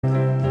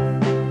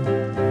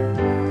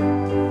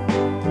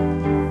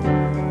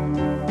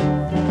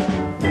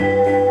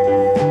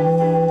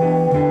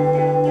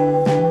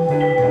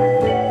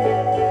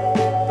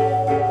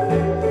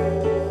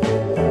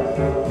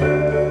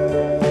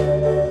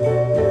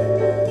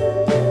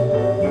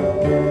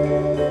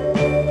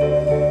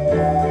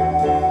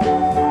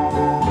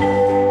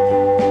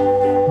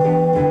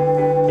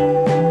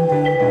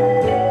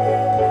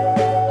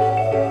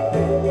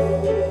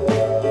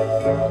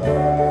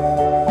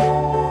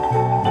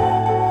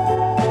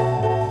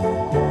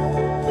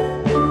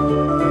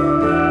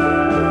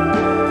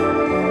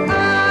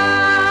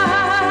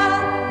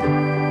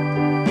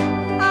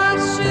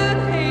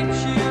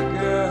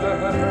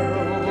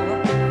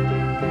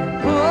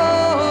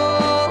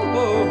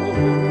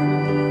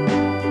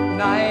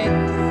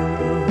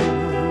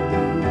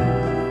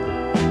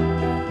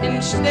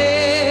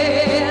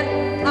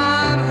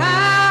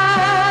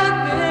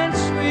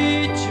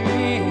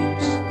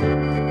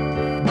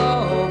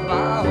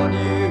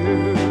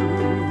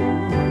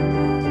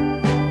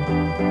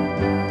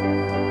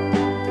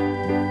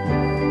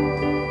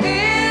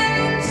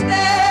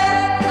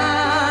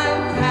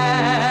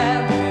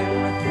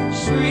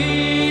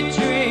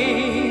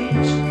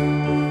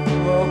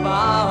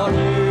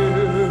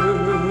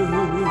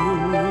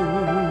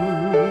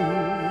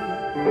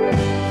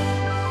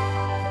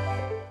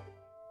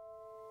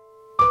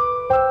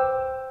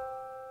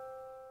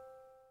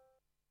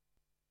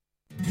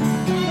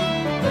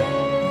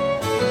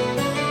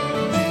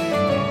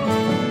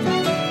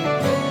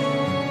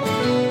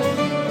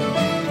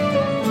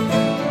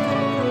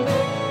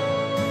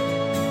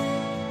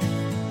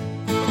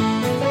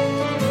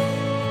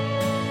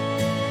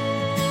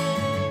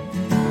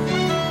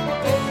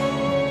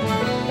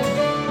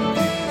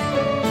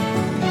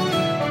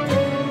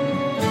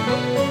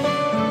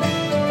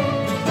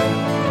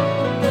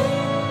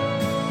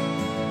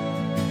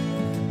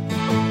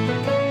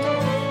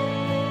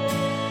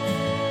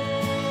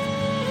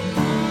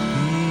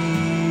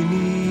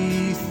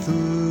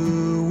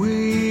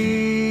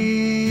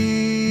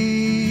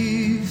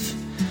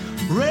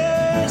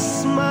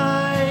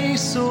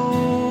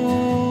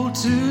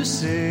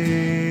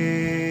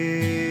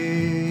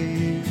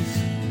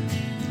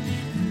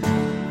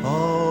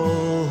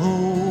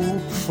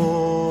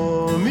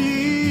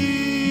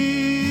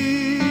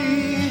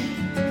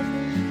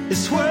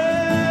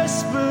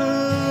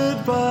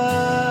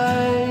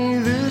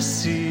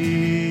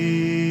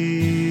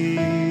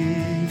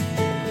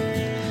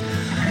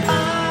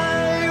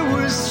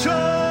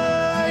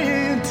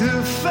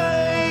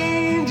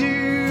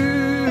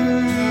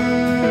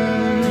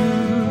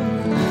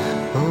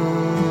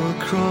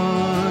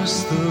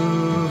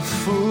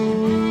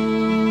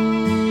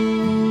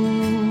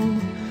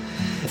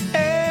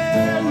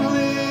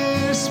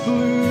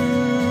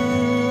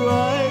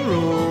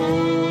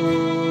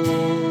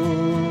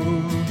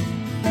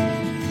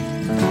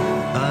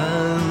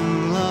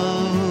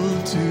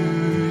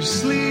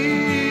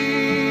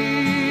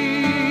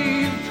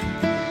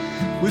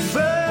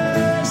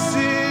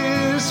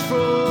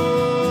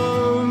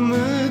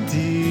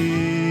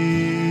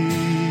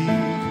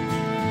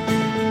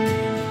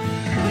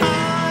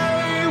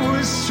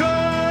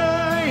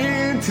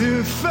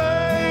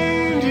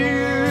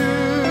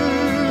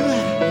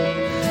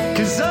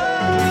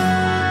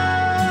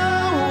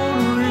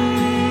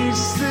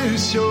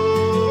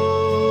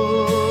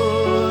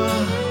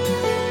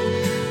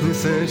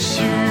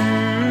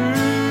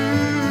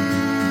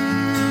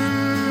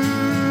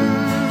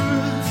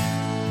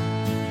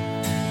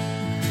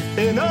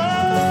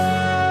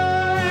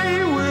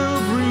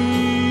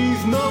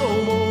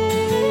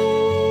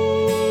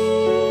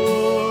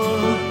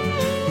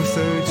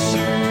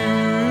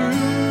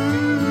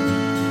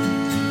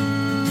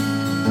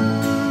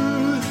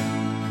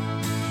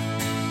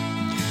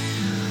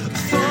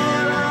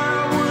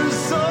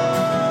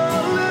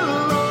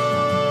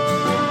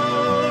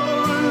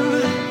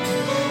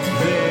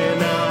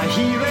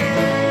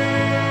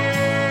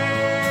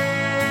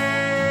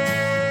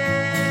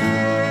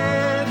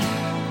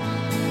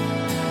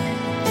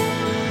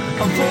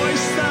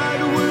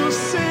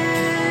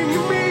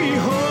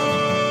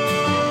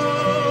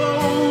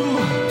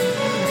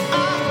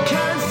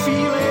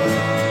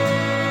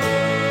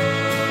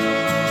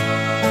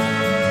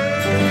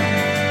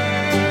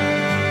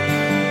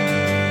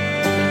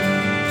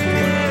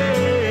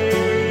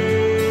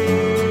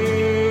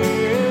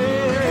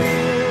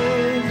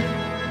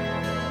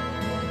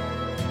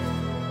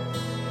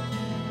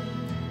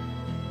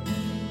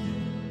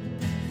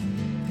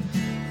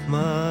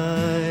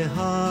My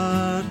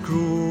heart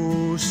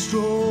grows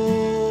strong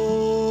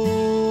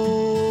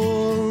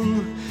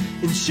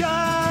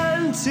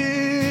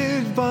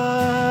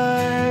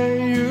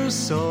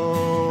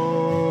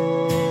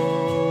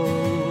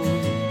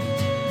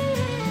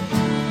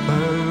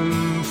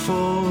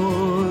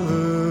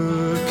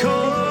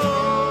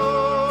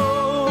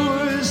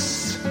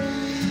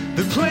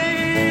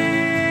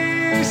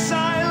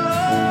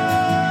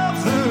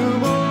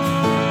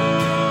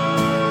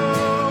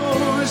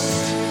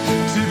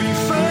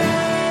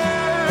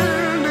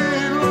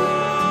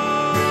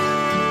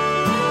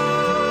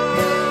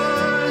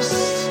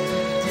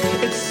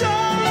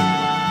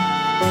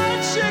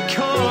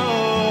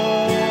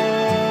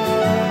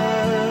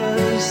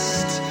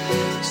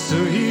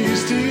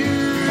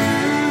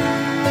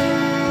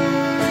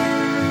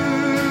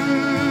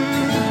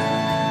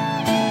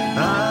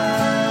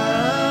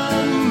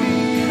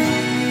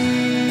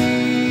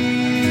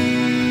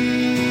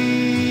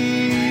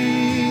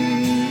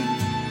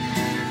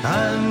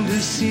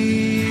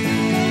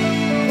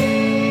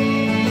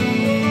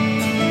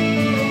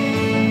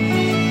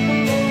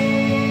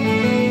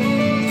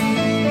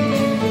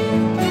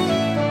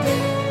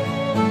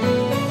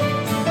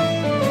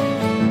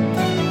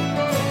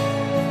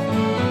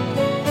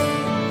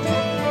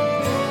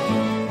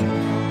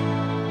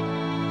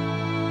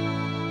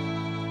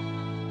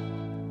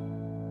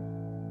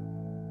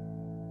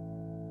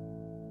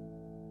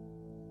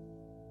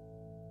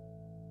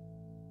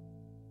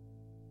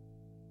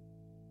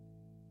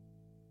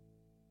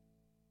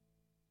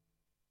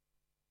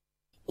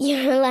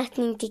You're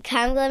listening to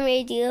Camglen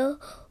Radio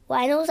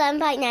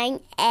 107.9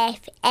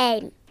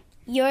 FM.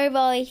 Your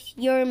voice,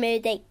 your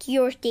music,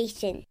 your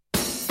station.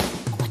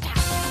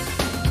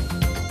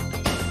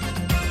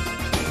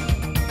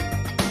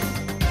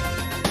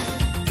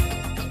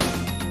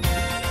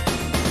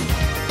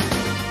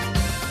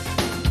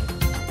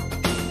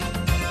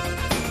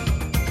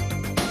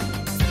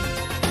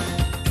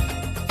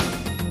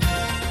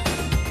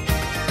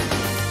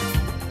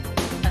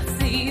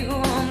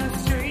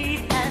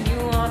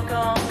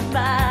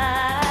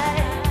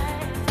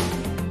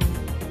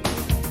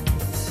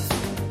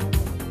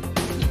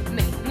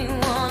 Make me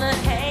wanna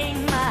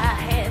hang my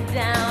head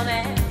down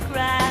and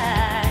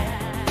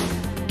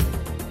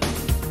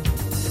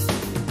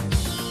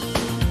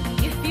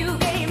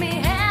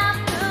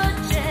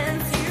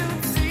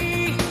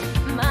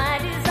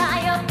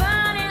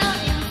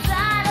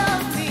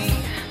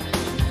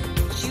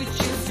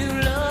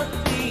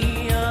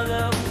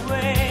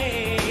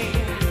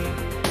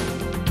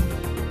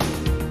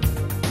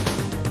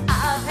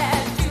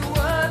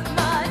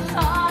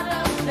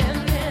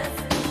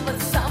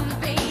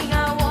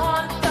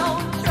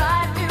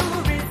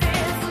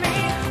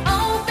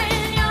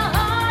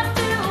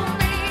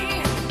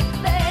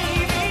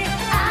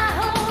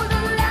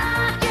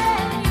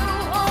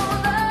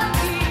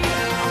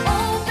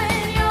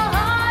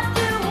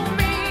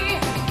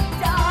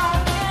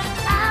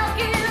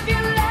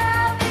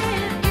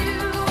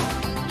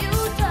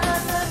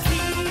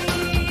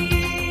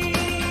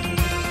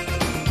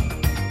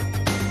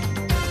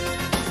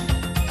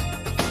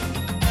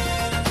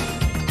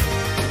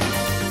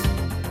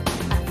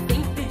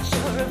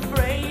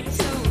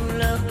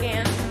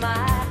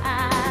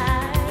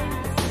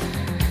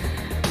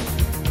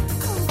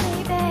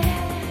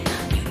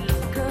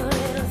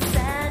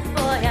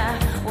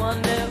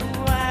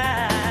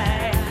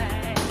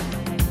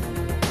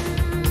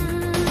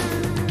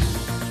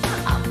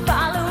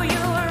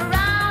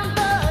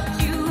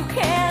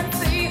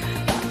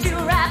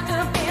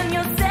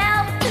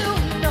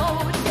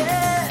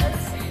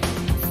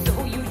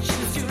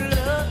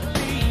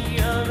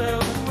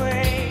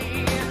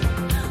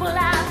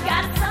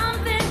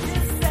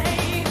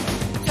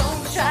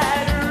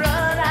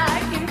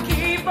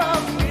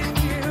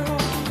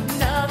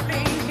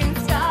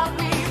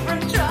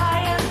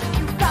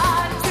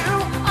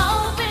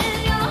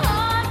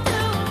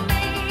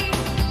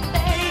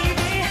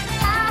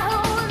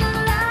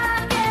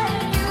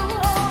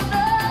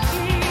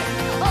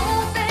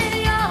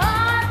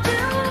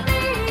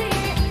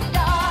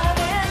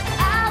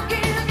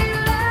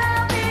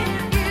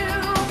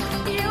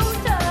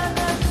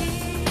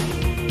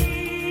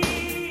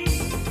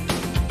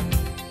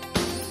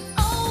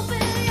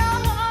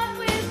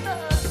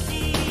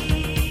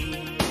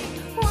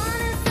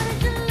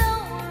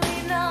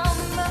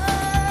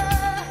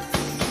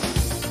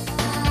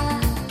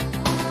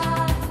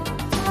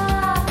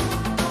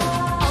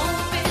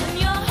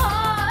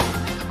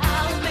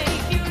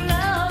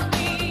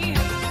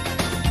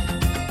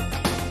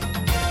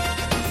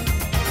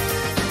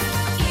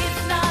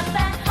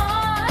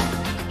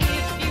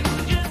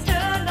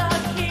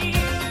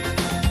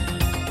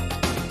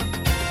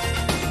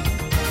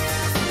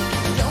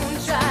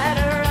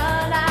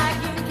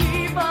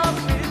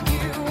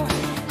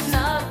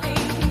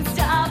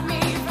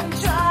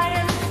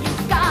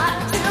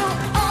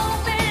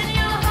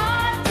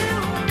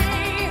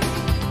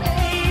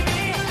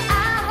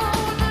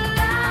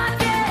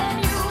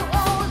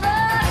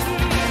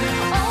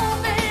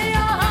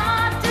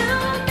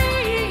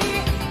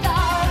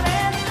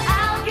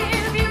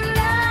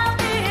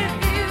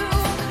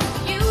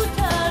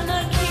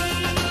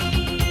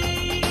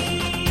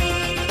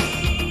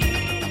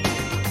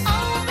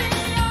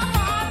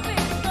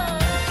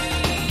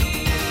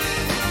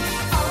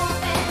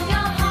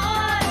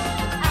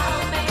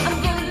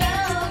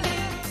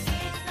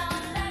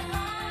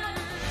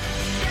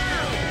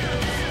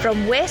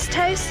From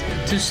Westhouse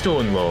to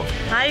Stonelaw,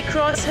 High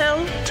Cross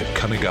Hill to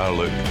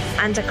Cunningarlook,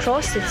 and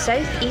across the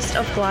south-east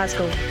of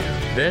Glasgow.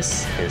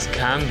 This is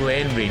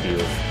Camglen Radio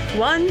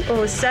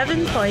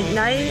 107.9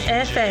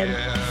 FM.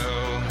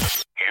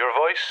 Your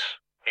voice,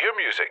 your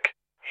music,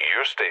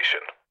 your station.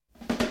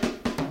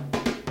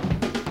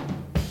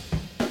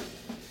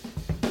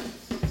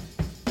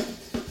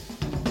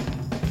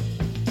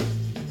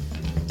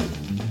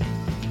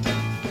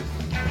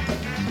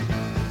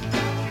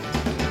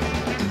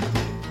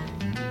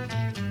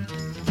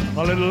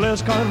 A little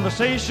less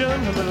conversation,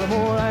 a little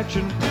more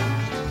action.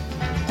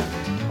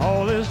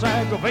 All this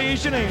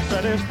aggravation ain't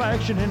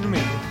satisfaction in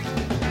me.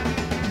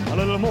 A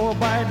little more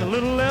bite, a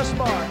little less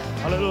spark.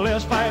 A little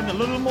less fight, a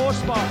little more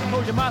spark.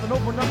 Close your mouth and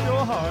open up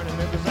your heart and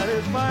maybe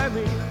satisfy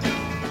me.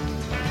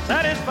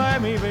 Satisfy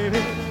me,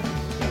 baby.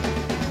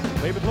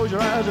 Baby, close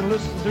your eyes and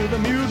listen to the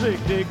music.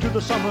 Dig to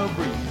the summer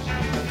breeze.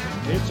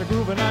 It's a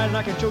groovy night and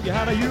I can show you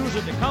how to use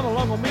it. To come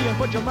along with me and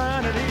put your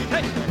mind at ease.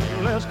 Hey, a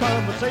little less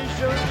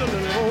conversation, a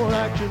little more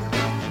action.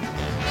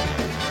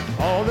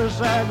 All this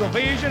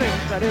aggravation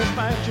ain't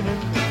satisfaction in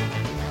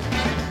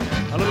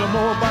me. A little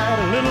more bite,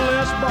 a little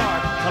less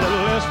bark. A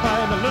little less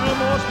fight, a little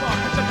more spark.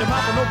 Shut your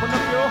mouth and open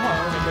up your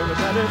heart, and baby,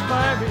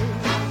 satisfy me.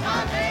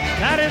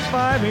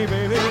 Satisfy me,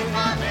 baby.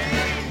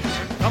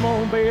 Come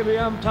on, baby,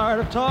 I'm tired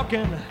of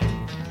talking.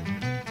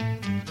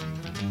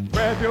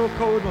 Grab your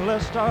coat and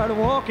let's start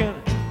walking.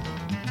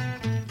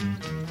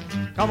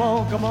 Come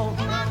on, come on.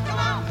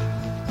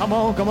 Come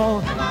on, come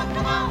on.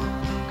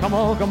 Come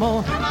on, come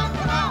on.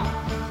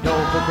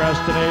 Don't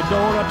procrastinate,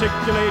 don't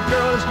articulate.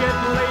 Girl, it's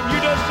getting late. You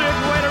just sit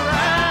and wait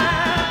around.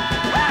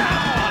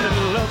 A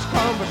little less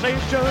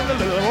conversation, a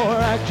little more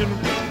action.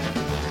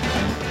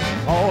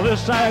 All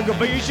this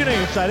aggravation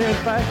ain't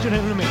satisfaction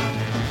in me.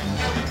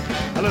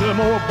 A little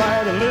more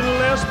bite, a little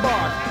less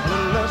bark. A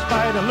little less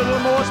fight, a little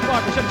more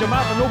spark. Shut your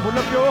mouth and open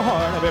up your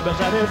heart. Now, baby,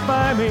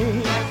 satisfy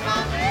me.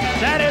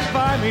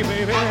 Satisfy me,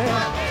 baby.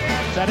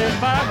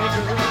 Satisfy me,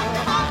 girl.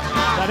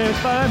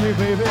 Satisfy me,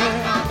 baby.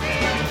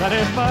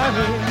 Satisfy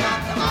me.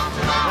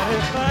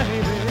 Satisfy me,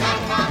 baby.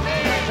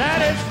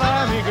 Satisfy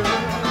me, girl.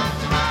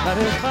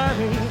 Satisfy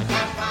me.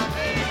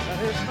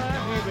 Satisfy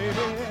me,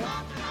 baby.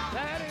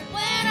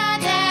 When I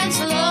dance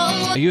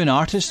low. Are you an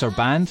artist or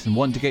band and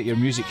want to get your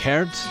music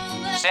heard?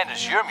 Send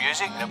us your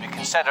music and it'll be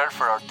considered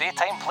for our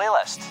daytime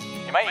playlist.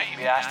 You might even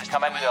be asked to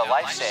come into a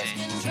live set.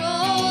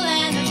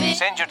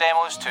 Send your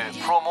demos to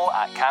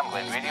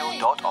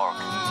promo@camglenradio.org.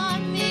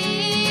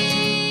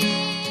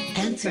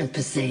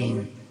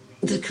 Anthropocene,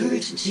 the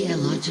current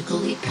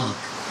geological epoch.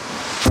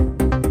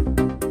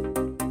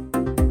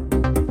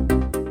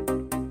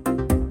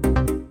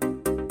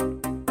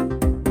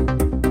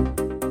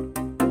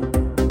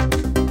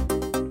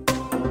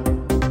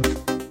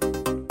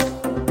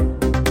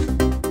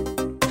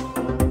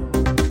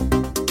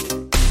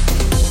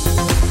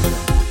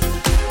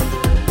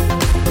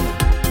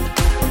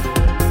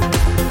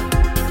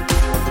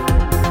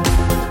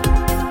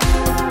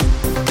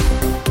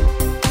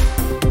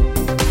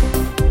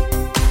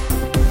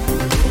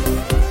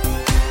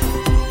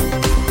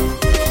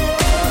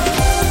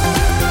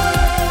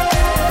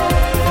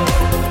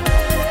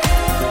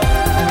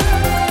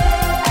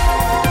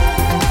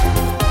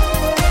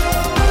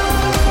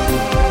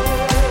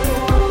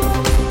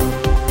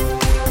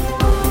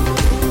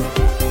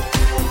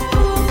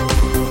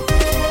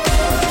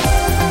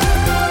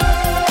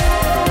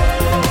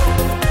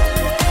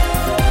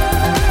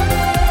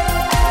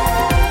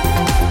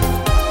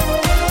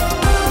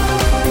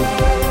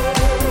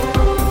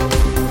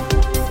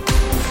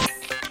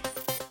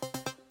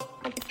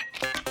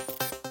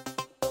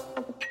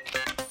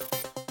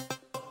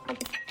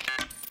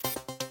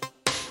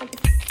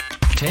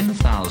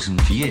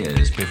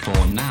 Years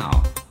before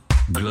now,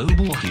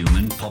 global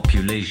human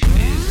population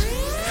is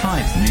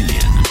 5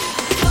 million.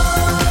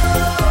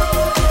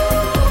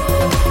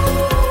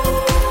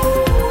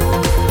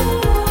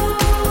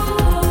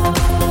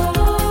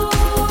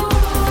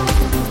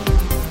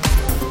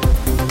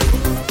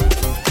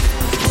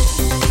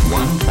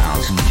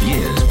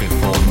 Years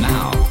before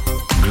now,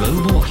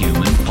 global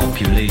human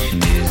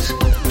population is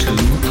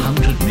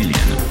 200 million.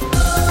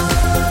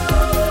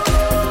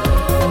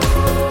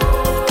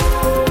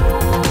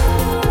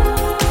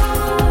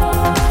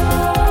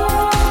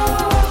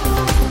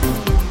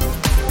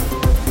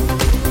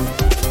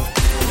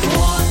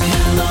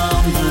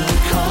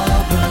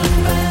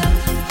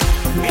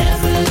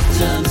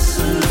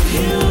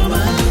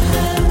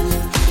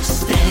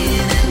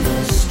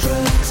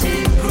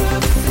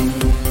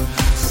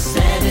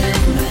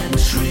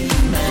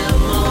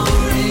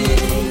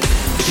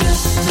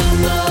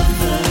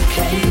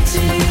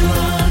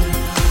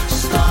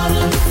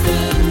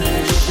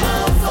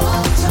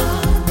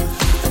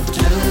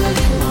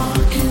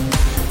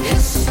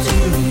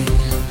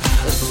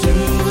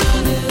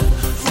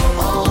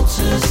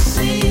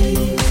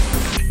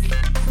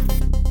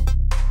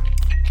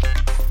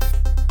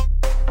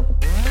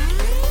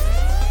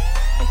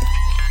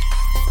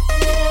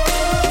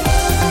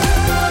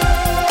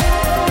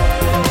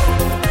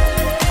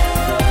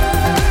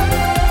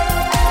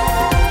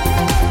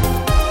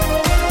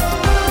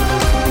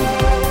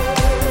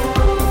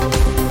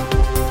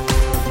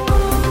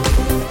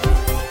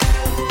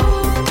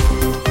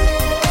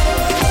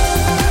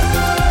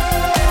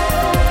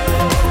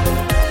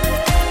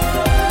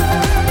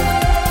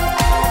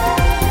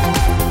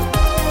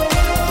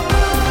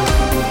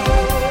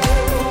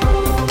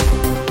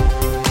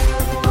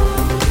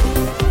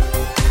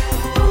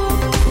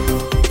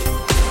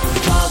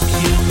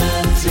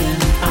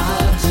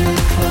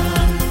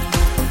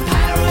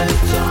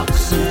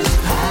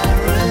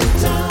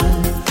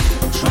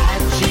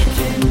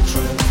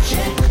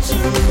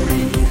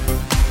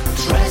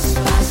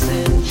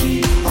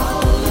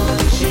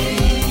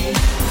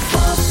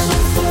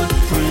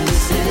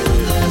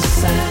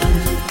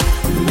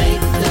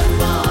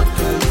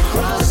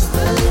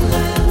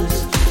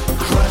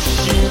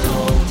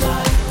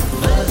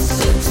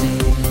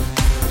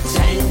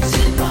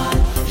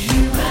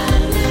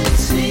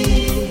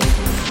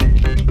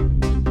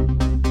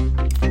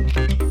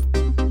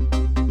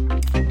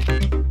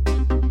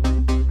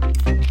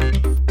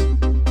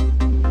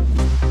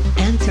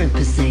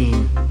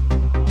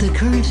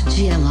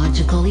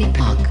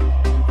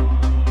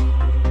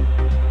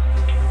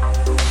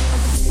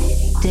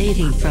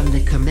 dating from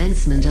the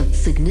commencement of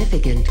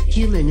significant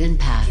human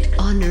impact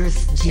on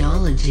Earth's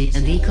geology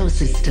and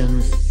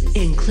ecosystems,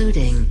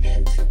 including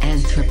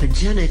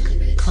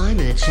anthropogenic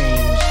climate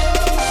change.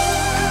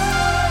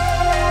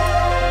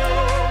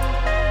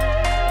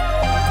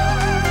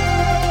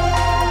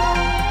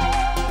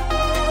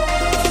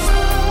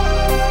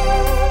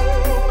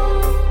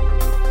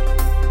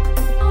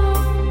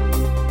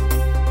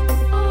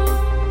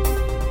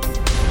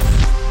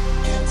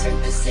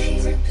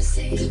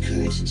 The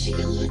current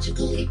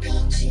geological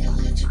epoch.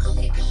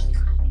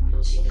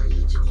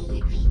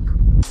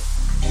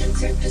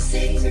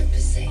 Anthropocene.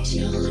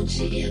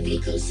 Geology and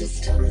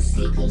ecosystems.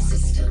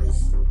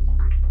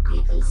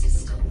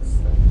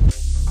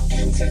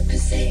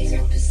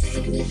 Anthropocene.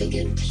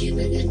 Significant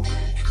human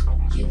impact.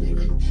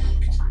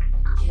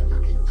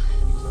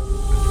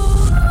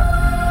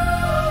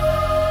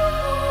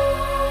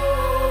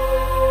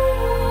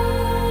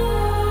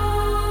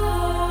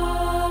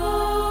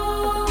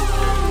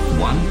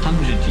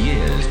 100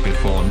 years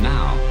before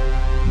now,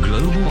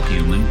 global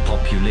human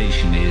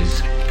population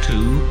is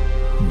 2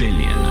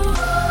 billion.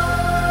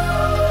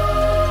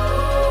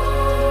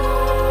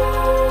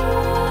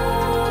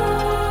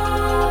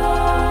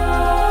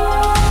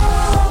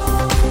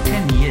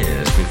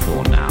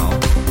 Before now,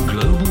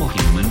 global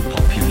human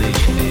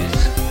population is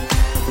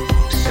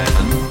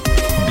 7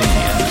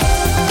 billion.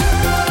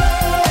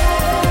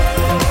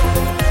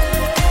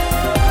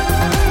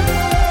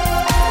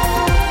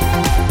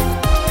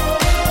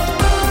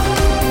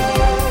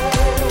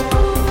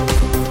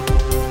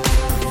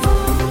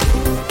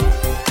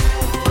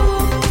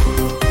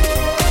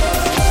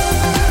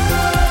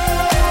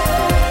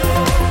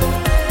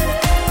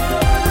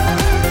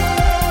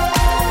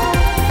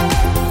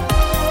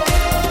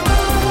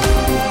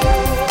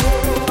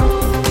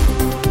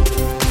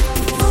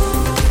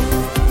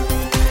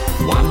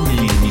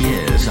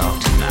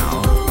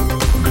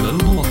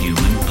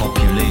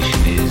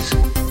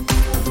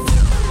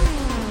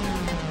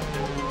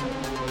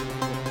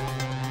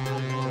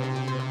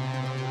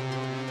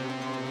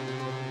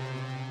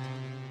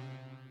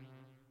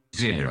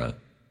 Zero.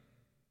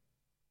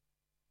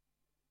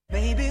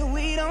 Baby,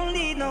 we don't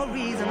need no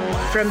reason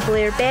why. From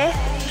Blair Beth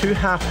to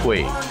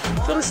Halfway,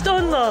 from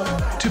Stonelaw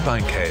to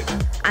Bankhead,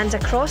 and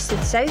across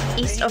the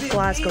southeast of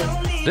Glasgow.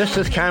 This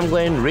is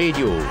Camglen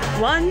Radio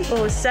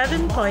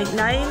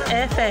 107.9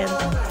 FM.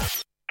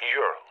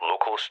 Your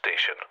local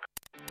station.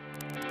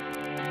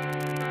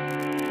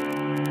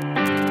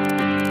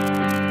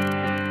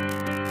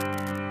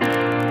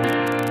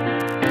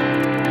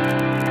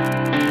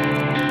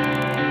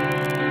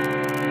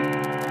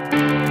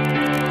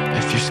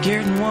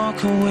 Scared and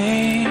walk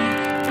away,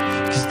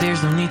 'cause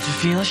there's no need to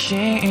feel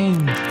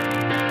ashamed.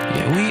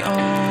 Yeah, we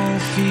all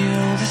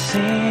feel the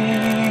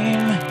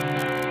same.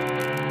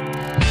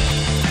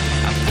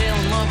 I fell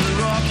in love with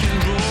rock and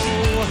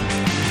roll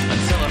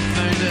until I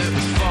found it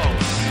was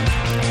false.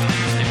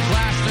 It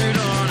plastered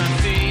on a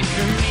face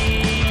for me.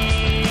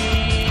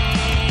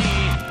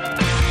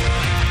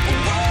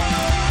 Whoa,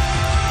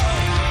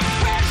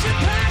 where's your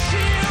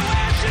passion?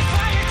 Where's your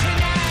fire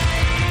tonight?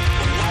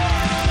 Whoa.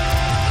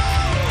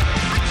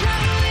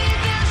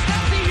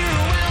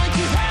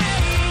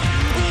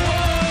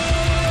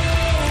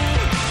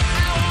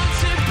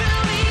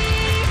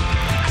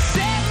 I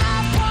say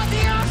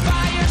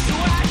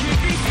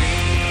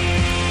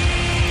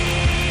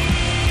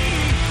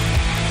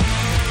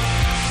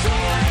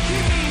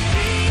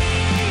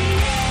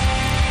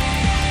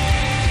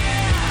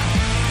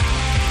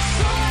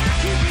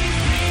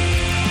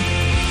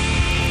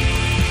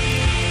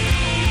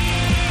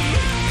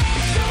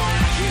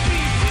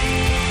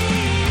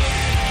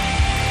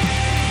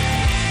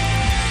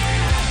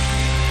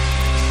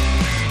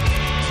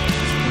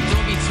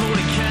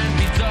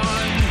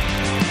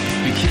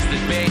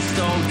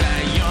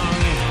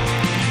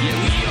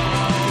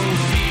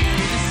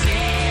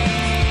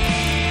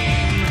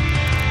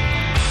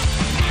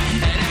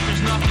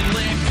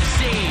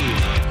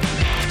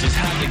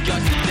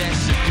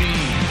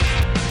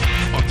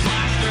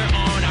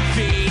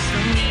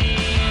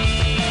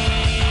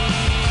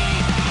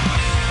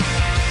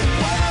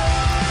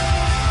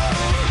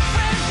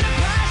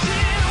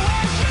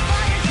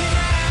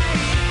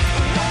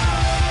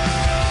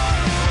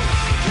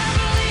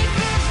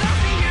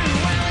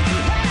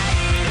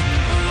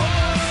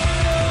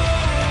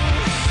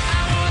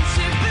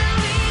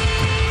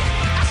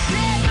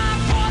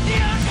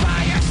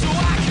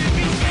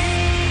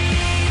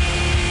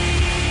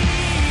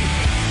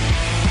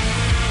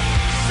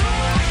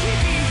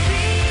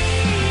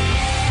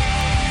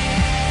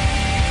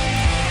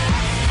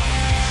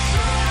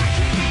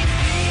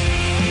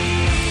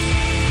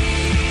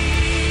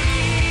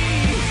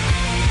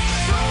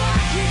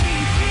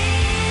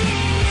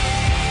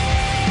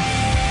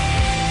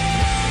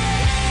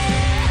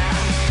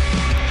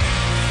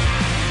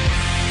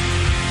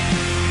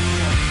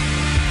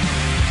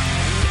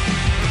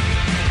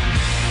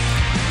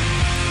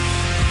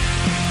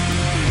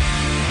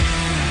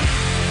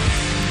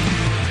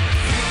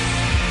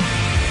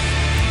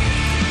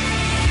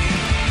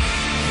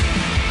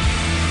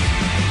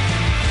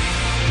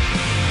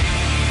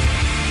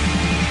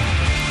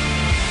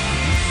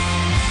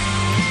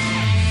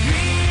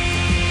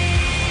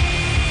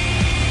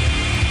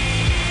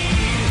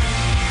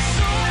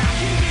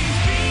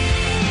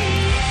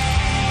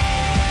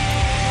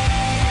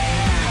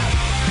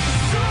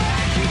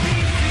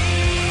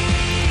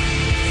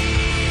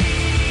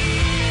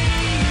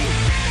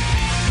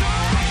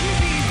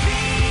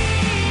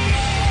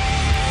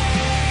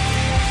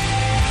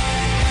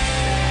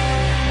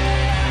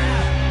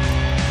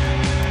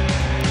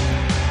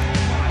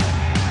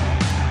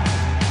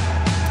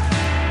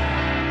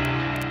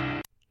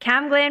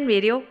Cam Glen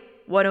Radio,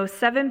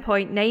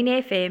 107.9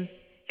 FM.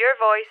 Your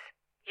voice,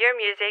 your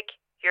music,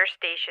 your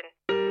station.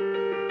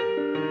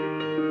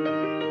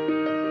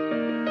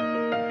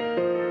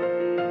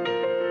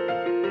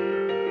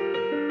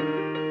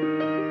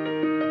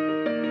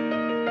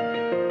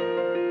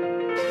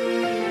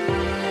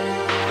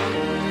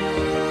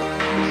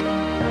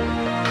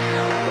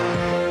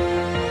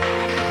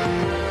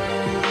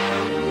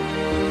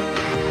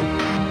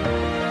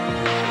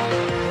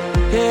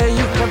 Yeah,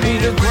 you can be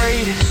the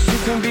greatest, you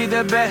can be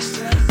the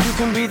best, you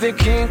can be the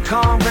King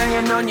Kong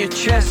banging on your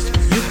chest.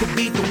 You can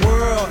beat the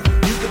world,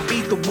 you can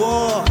beat the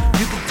war,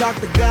 you can talk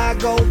to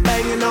God, go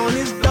banging on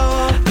his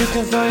door. You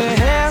can throw your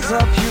hands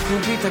up, you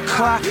can beat the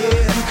clock,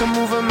 you can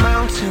move a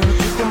mountain,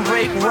 you can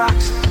break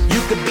rocks.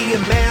 You can be a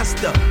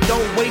master,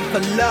 don't wait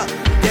for luck.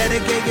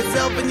 Dedicate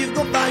yourself and you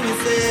gon' find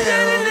yourself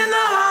standing in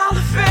the Hall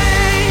of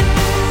Fame.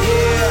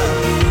 Yeah.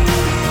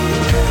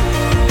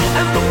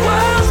 And the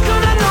world's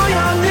gonna know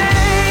your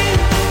name.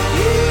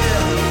 Yeah.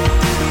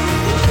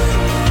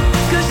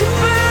 Cause you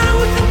burn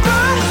with the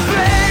brightest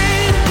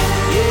flame.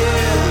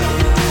 Yeah.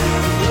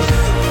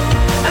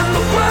 And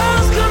the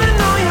world's gonna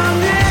know your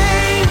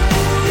name.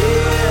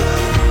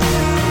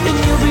 Yeah. And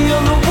you'll be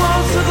on the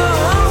walls of the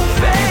Hall of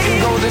Fame. You can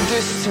go the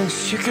distance,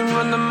 you can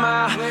run the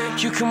mile,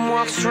 you can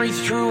walk straight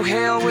through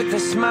hell with a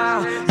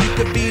smile. You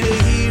could be the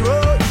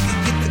hero, you can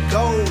get the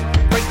gold,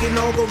 breaking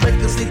all the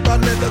records they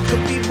thought never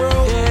could be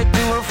broke. Yeah,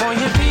 do it for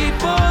your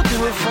people, do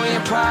it for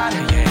your pride.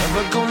 Are you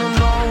ever gonna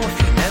know if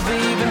you never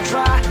even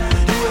try?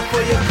 Do it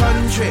for your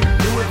country,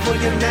 do it for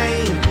your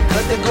name,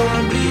 cause there's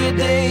gonna be a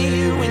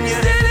day when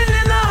you're standing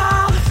in the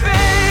Hall of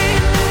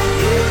Fame.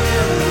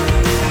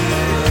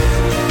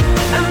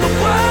 Yeah. And the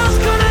world's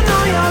gonna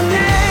know your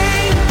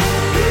name.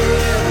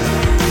 Yeah.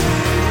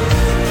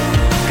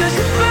 Cause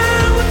you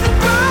burn with the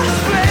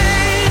brightest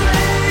flame.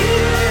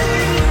 Yeah.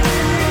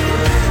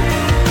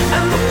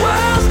 And the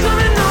world's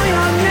gonna know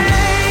your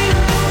name.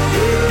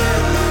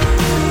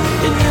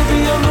 Yeah. And you'll be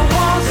on the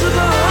walls of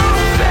the Hall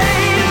of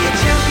Fame. Be a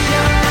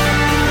champion.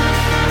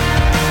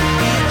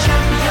 Be a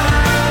champion.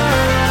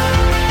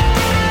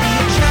 Be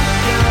a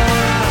champion.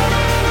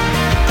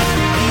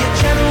 Be a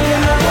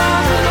champion. The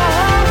walls of the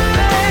Hall of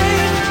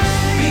Fame.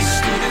 Be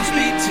students,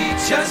 be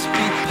teachers,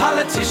 be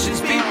politicians,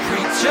 be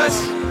preachers.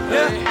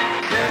 Yeah.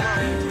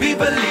 Be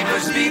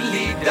believers, be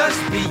leaders,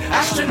 be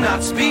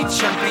astronauts, be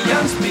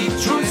champions, be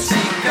truth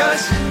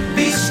seekers.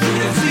 Be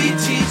students, be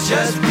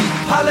teachers, be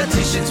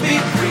politicians, be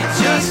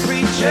preachers.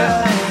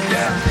 Yeah.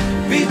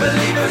 Be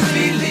believers,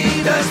 be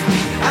leaders, be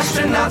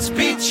astronauts,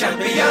 be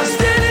champions.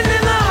 Standing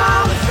in the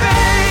Hall of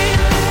Fame.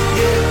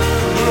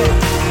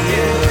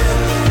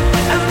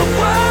 Yeah. And the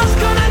world's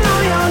gonna know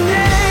your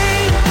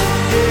name.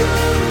 Yeah.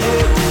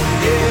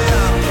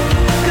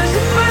 Cause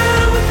you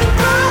burn with the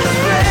brightest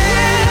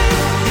flame.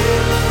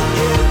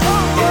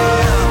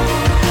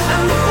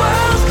 And the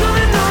world's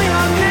gonna know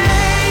your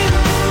name.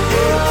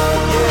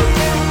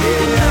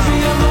 And you'll be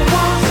on the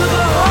walls of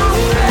the Hall of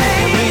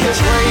Fame. You can be the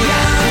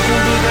greatest, you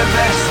can be the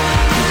best,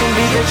 you can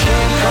be the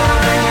King Kong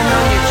banging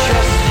on your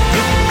chest.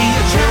 You can be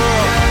a hero,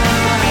 you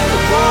can beat the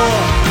war,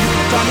 you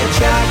can talk to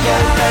God, go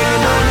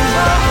banging on his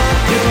door.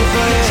 You can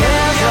throw your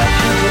hands up,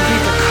 you can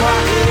beat the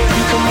clock,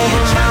 you can move a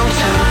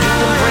mountain, you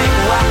can break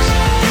rocks.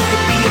 You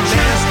can be a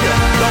master,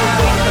 don't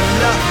wait for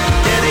luck.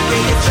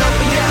 Dedicate yourself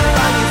and you can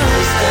find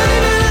yourself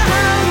standing in the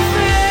Hall of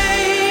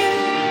Fame.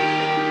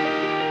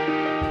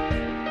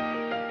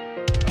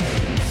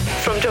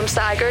 From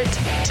Drumsagard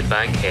to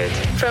Bankhead,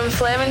 from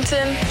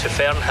Flemington to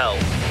Fernhill,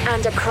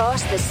 and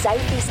across the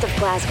southeast of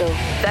Glasgow.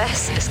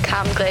 This is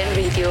Cam Glen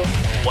Radio,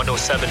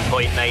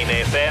 107.9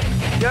 FM.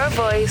 Your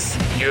voice,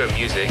 Your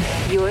music,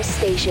 your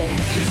station.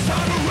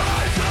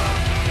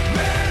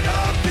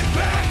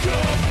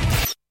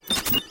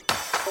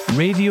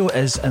 Radio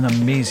is an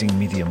amazing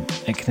medium.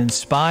 It can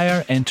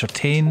inspire,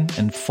 entertain,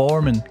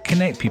 inform and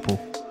connect people.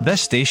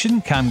 This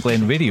station, Cam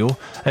Glen Radio,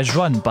 is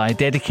run by a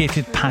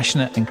dedicated,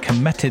 passionate and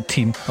committed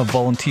team of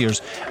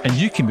volunteers, and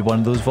you can be one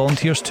of those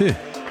volunteers too.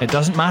 It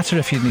doesn't matter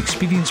if you're an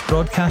experienced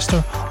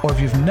broadcaster or if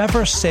you've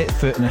never set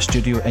foot in a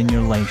studio in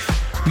your life.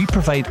 We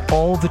provide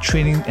all the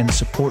training and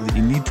support that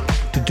you need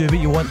to do what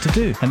you want to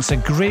do. And it's a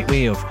great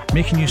way of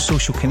making new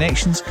social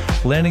connections,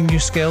 learning new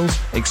skills,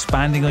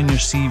 expanding on your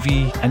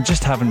CV, and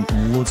just having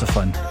loads of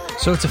fun.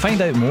 So to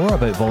find out more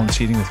about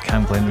volunteering with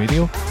Cam Glen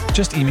Radio,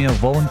 just email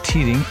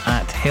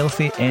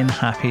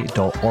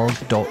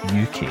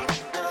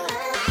volunteering@healthynhappy.org.uk.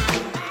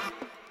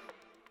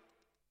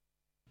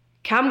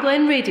 Cam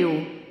Glen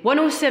Radio,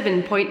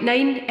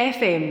 107.9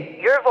 FM.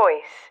 Your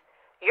voice,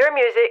 your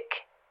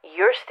music,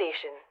 your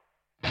station.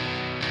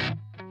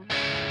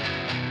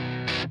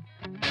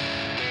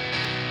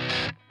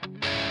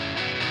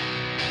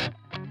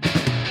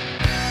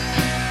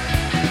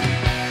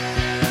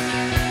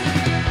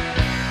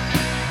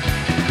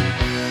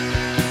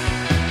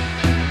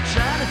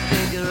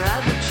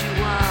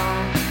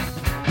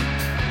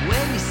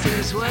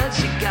 Words,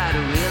 you gotta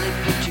really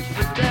put your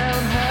foot down,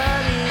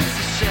 honey. It's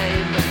a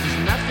shame, but there's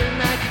nothing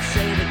I could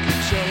say that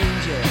could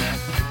change it.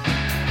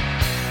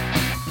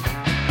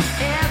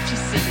 If you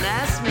sit and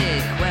ask me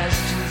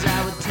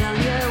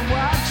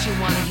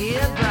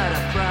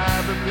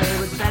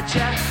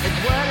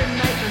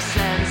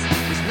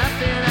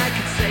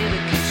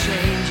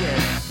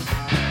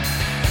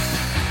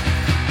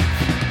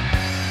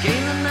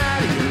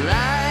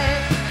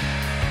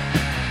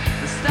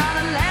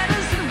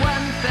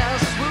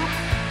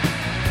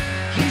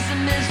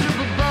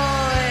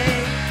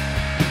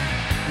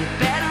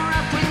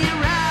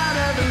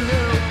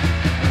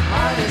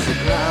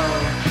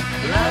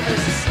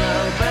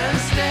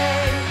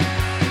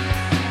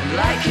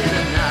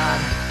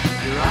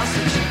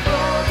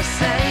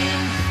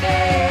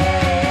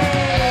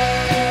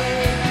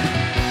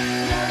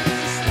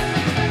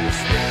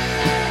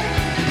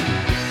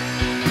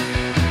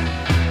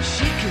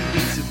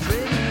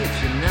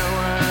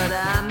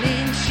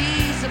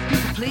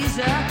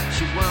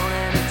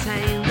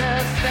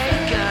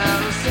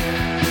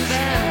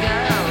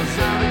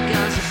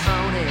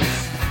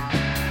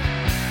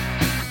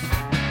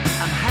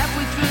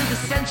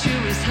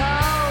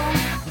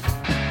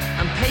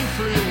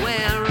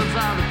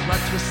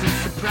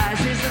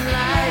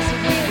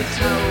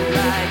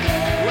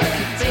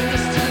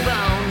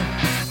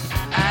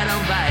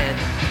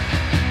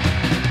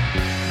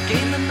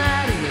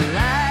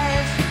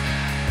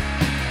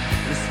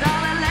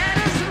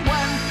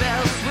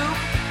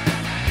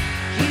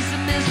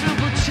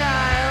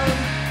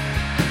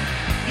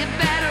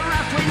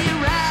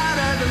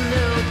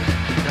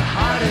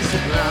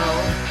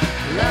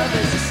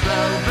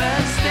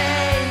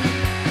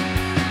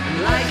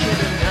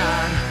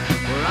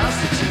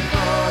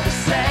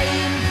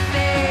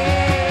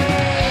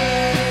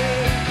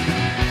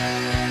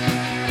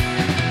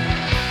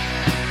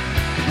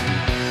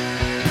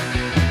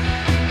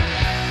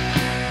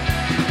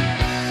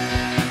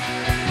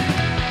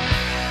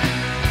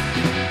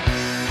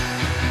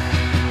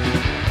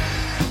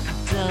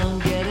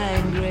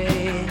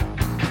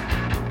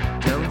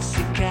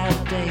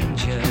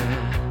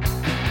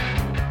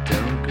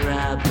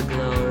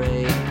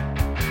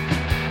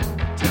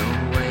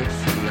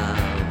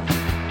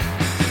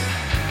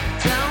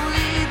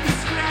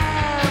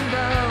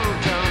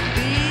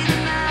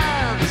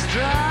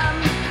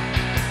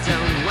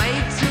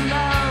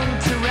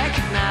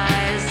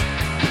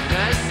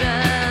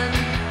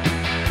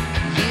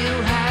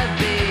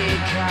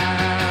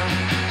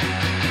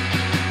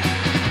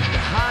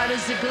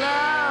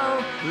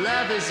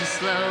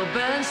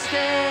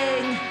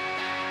thing.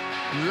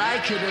 And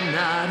like it or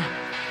not,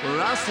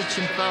 we're all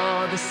searching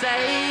for the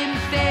same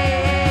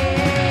thing.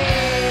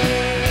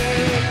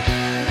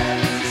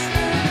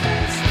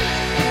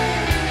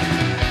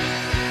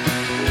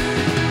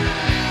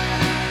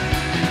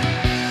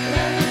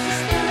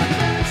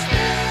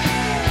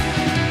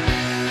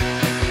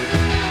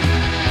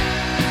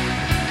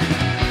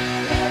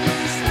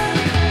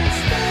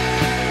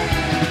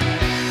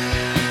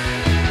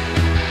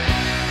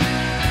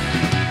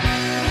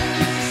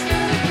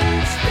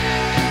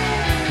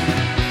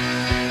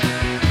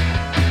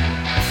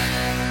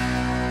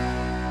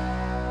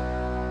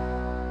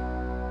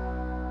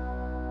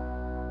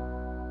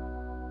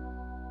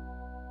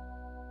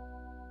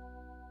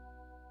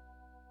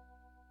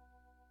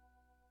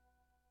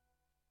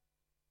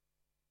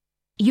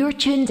 You're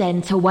tuned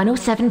in to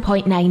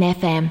 107.9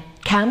 FM,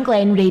 Cam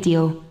Glen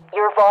Radio.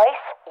 Your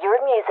voice, your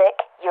music,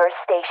 your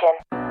station.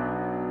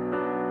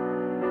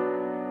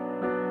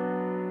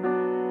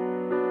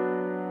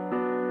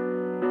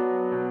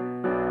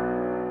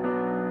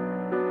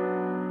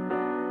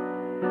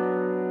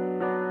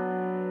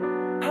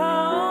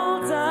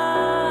 Hold up.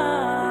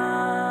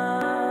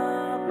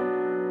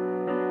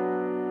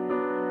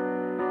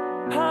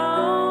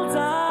 Hold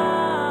up.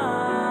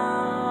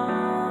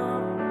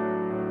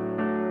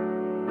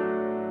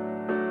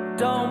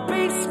 Don't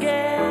be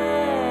scared.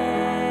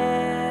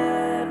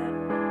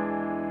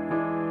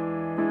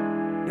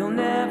 You'll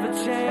never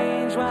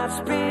change what's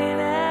been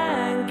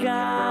and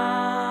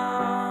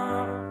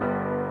gone.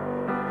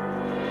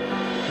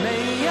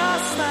 May your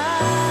smile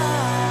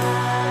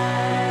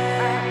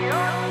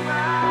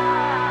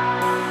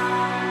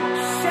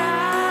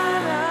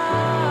shine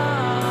on.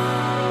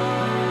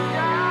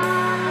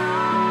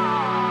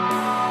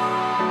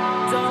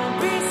 Don't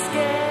be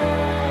scared.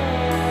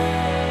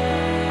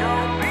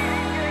 Your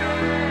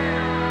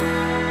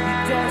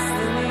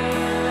destiny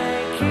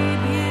may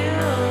keep you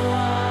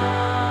on.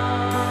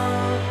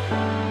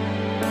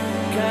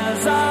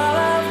 'Cause all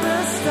of the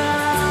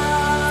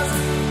stars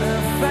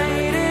have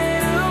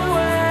faded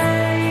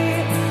away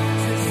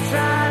to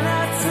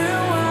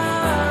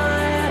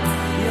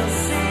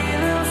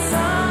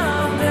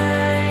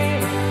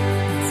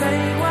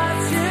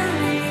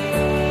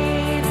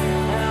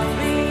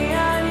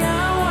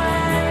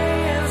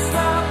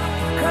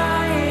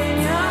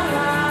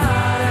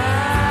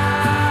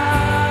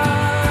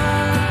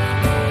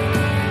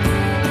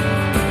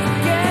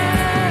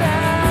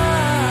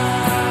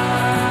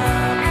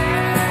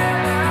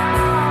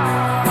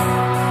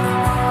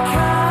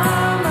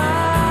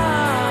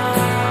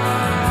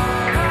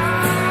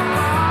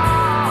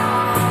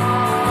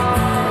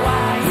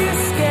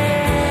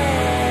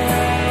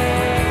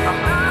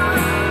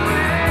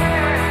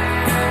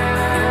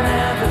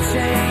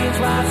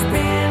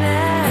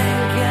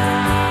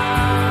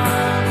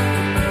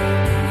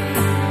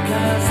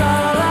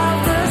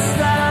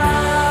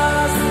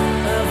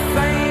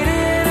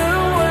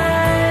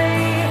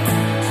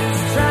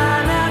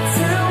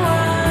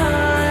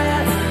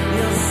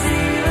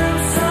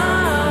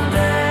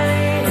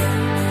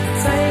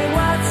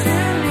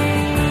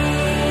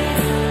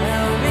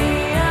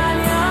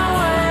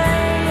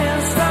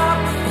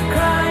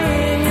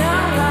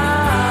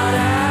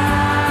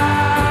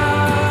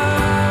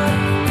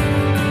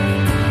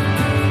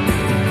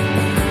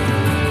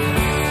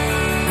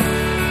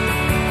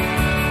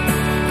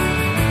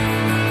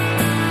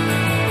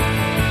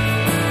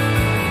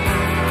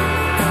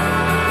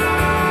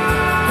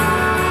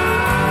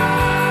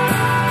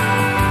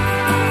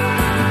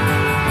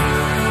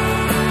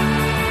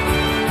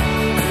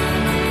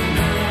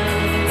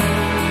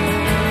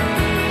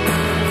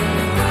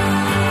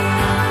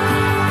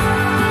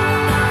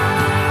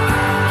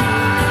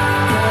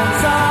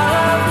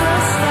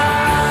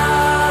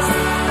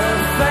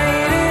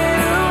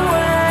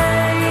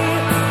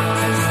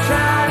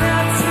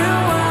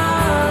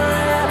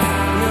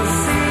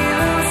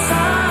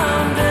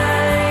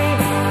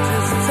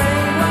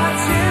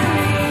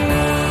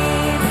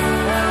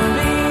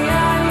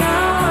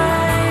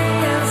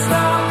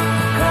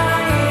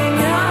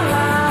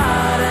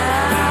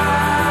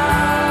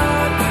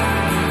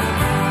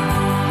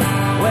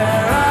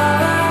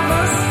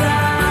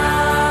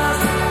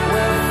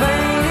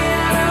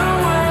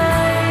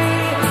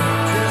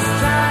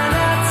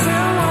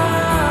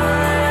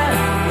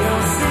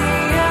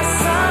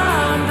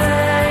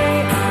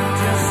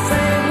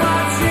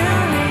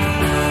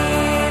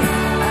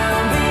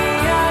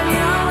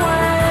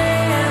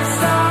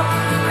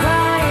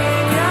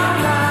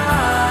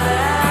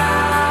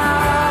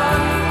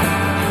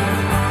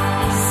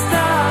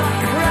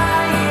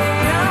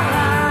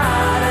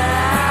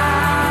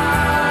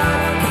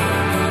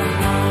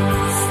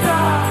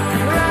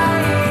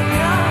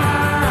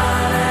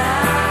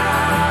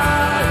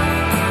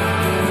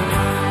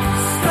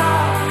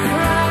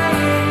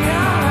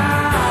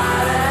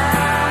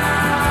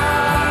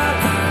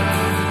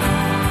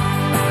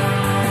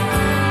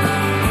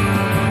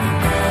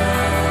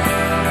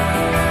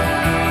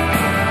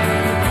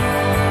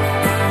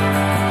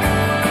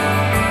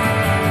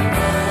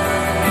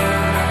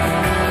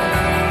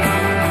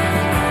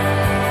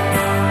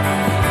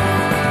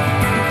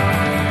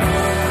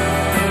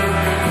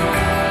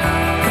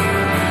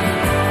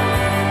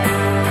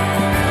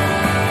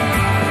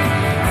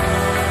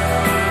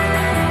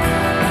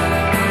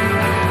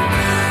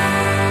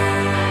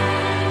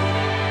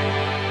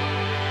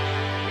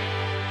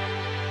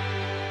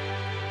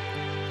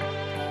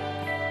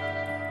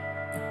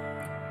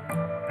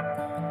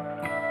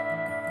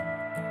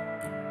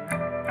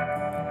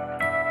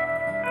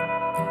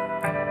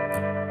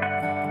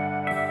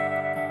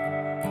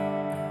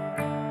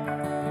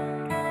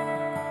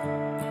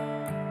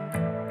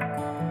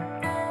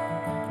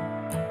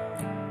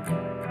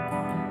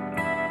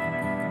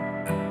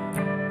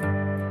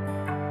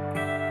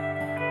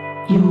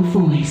Your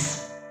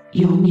voice,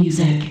 your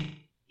music,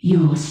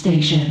 your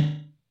station.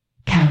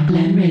 Cam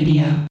Glen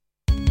Radio.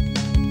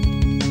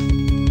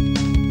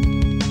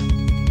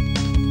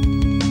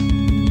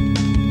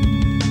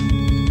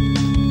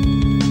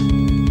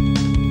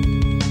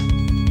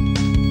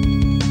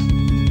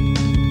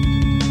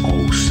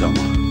 All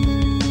summer,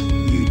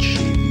 you'd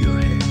shave your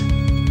head,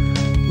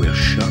 wear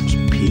shirts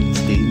paint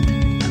stained,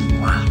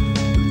 and laugh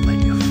and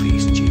let your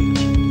face change.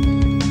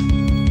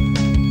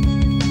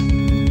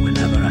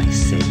 Whenever I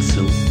said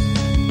so,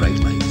 bright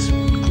lights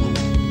would glow.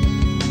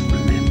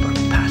 Remember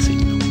passing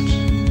notes,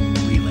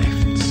 we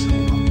left so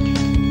much.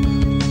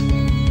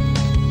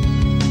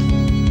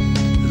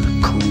 The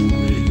cold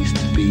where it used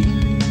to be,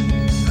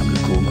 I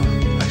look over,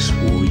 I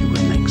swore you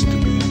were next to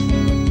me.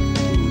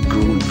 We were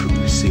grown from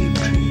the same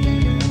tree,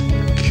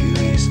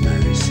 curious now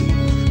it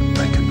seems,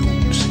 like an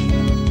old scene.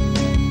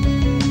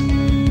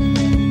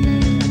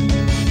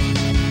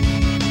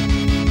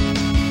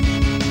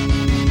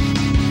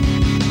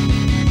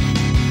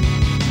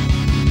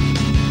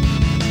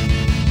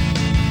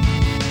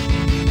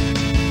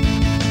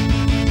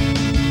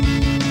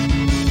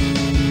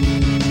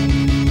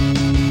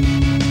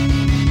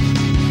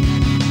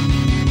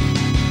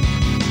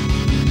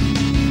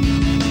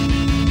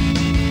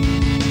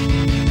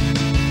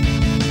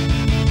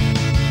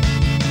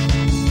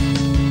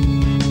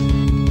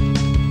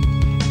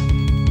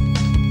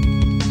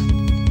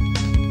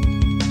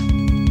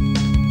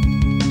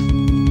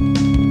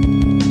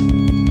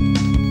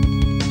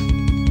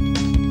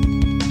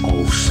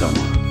 All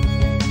summer,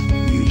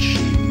 you'd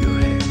shave your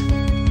head,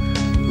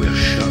 wear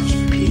shirts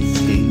paint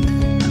stained,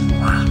 and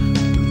laugh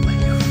and let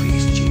your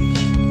face change.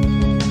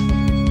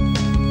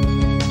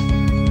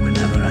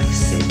 Whenever I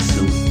said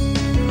so,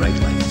 bright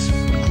lights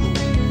would glow.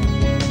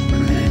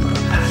 Remember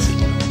passing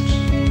notes,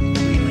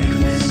 we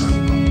left so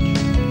much.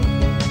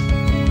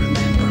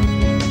 Remember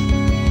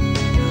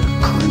the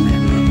cold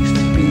where it used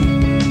to be.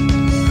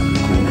 I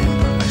look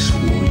remember I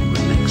swore you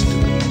were next to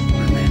me.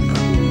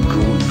 Remember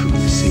grown from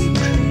the same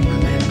tree.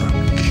 Remember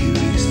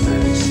curious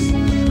now it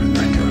seems,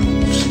 like our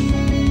old scene.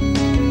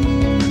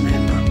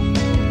 Remember.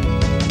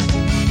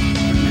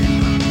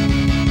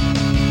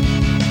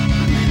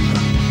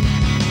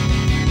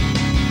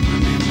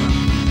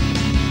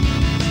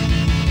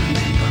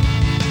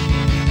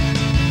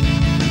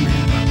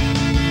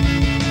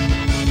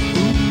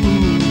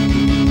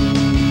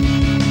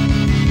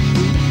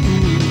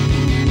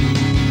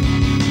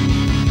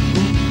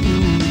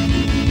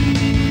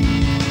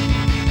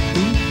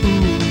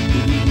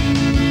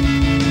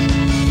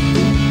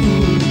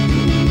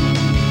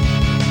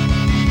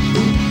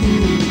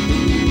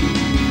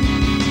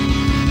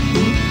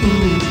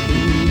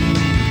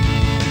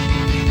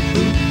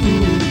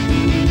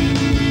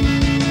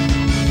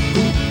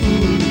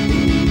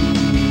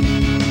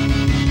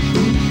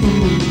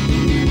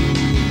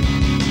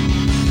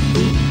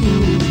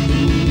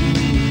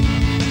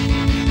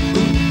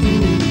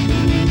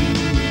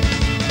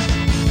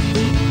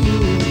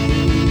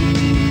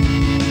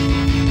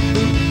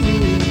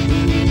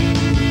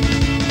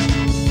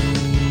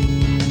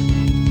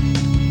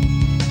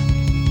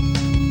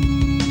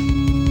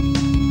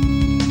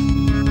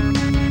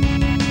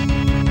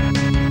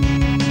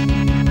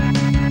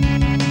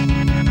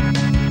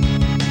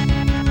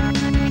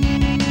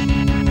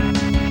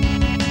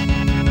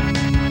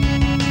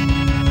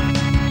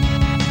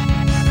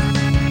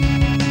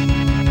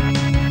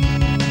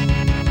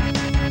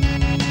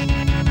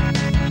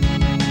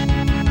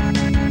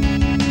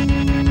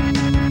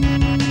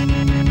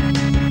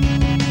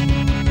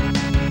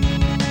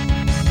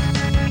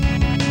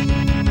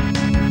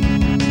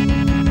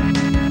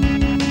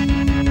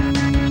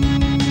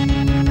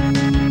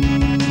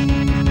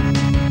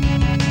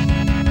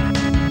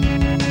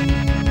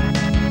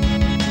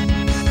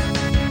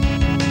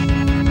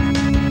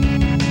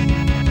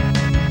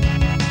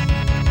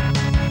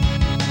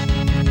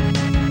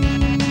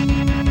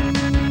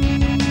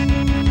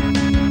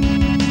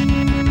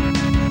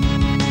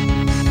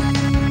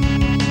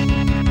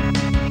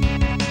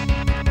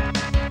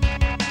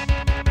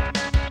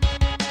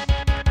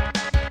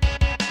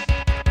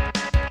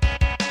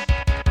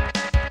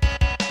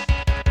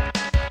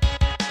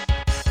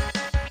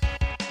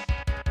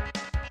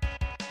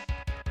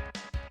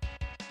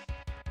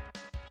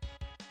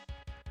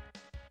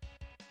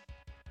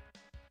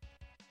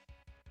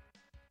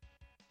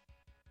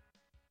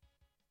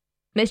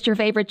 Missed your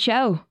favourite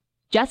show?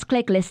 Just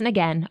click listen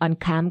again on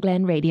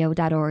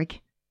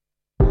camglenradio.org.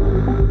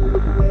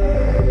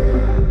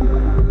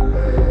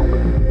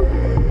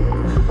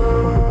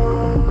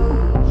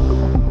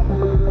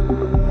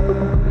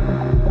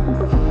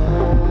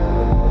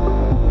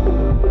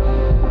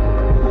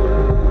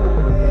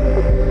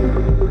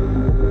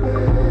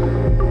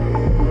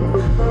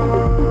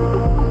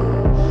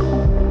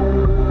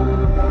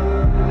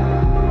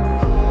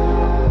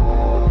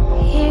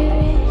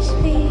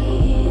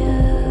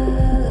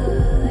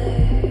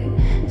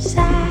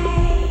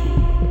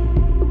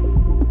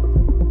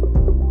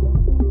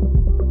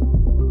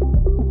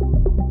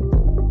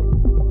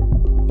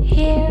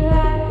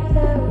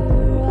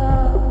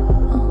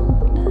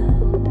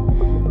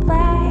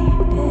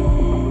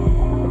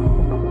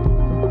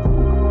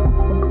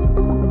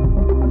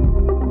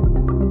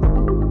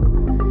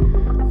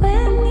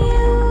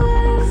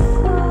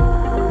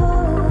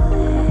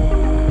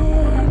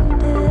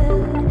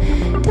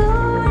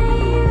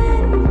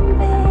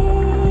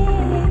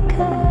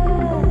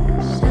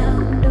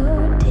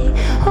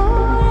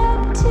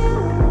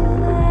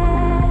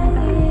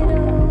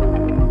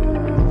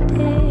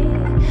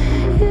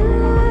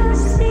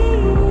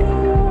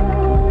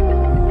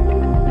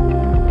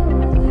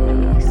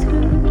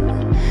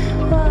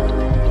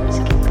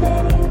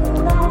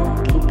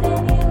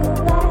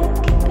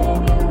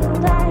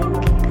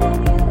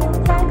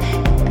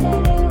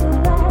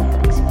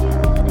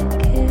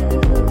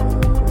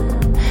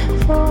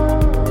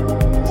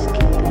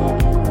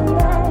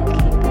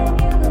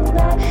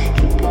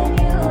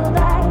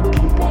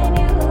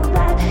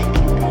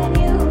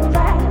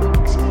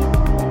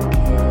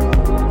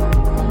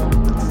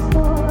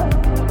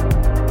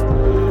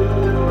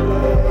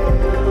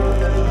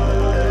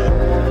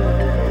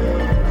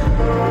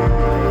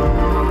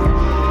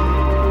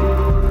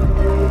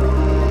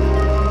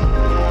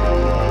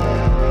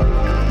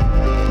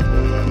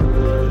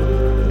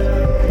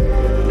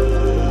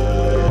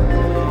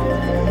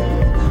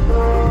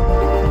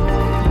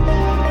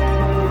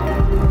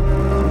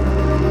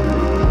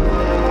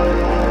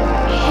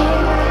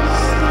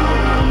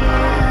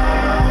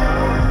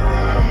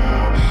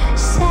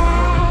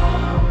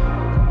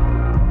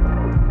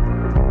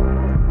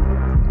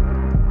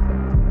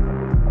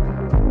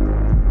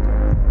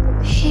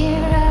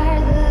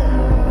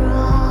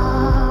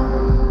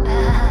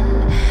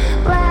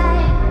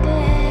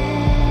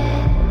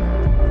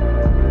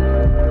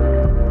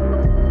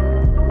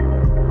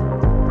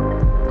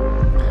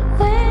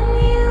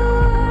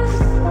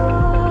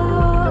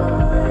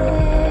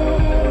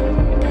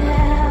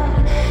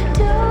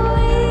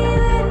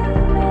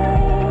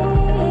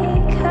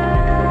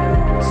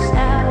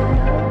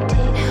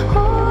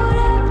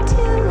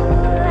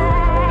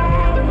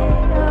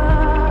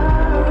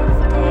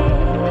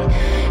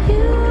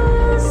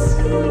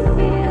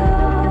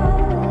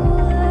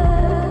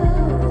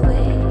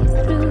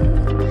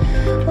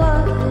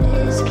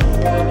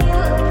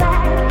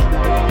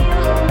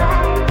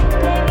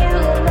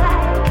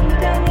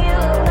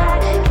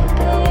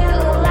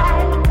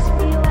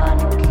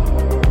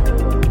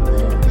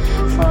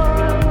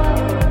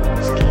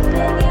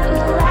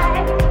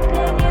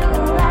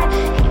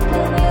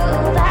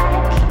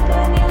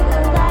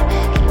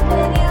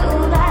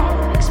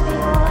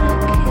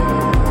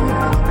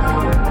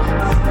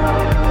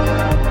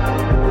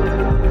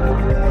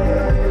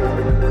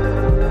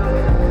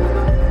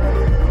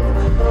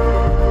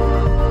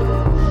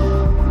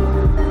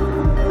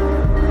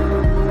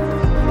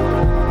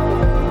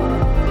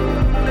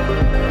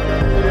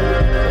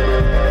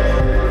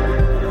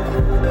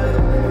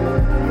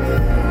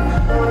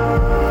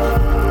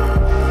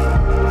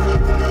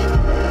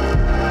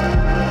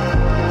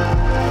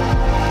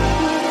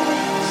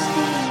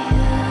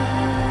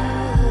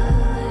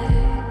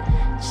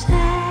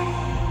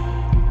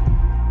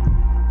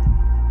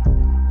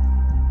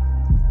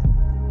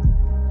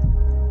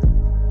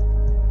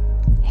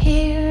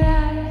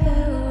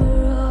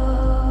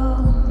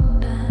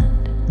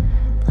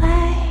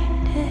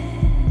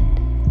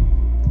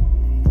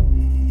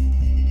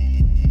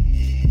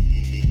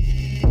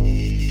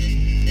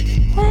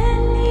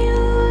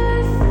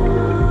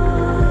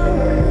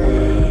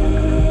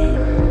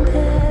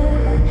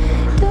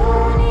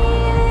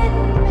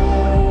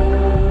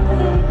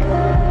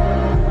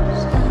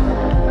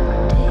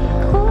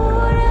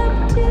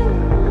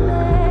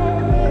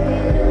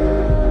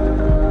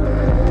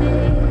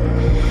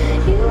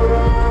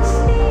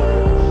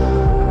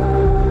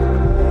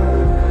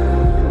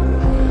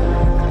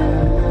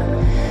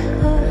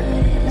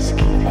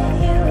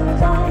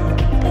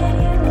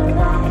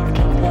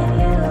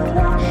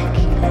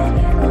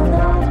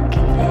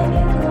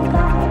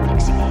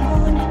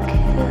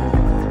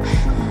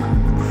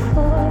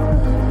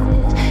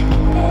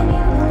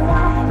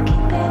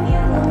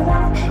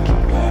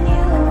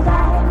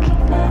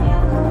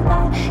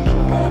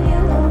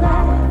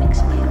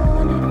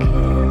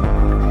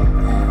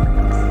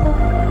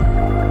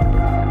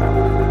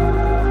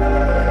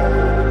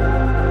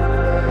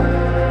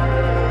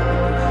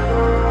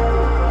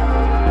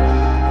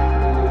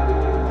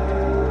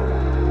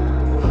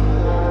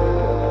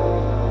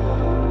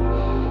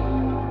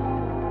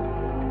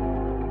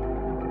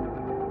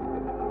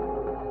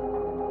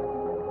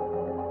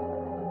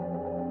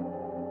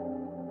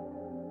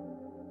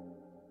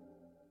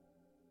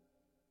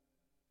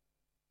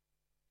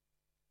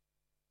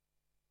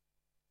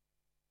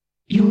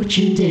 You're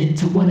tuned in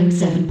to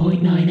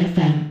 107.9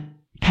 FM,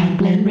 Cam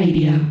Glen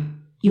Radio.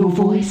 Your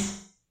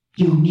voice,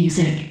 your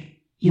music,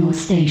 your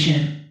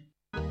station.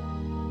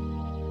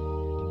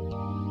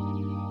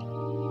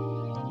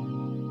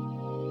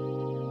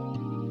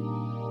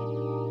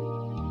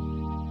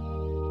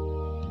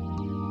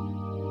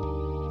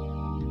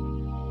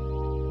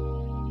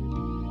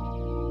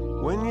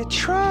 When you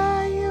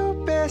try your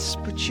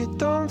best but you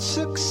don't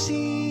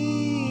succeed,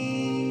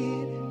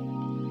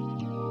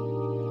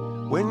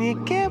 when you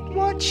get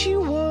what you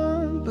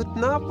want but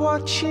not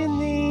what you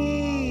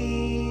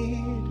need,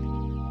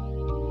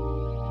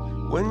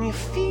 when you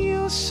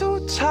feel so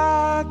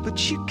tired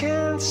but you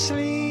can't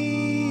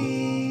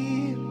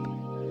sleep,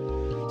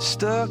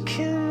 stuck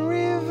in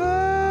rivers,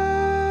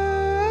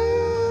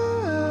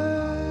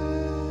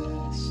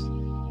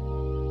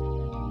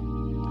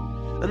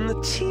 and the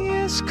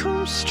tears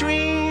come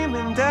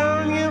streaming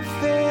down your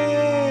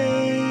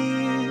face,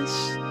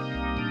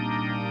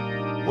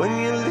 when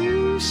you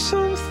lose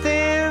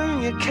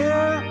something you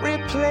can't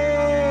replace,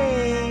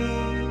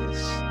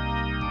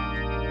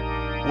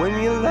 when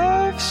you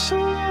love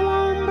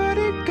someone but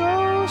it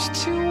goes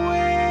to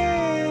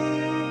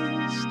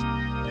waste,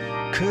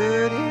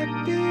 could it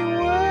be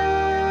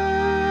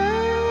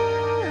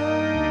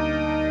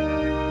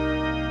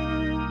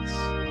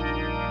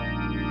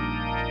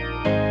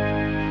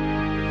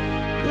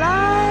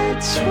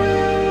lights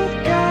will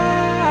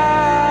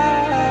guide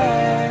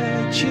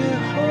you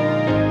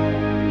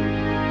home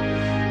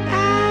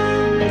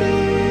and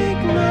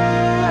ignite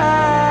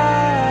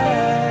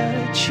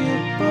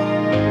your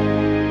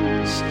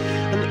bones,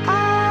 and I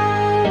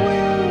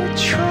will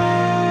try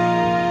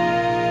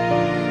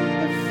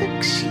to fix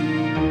you.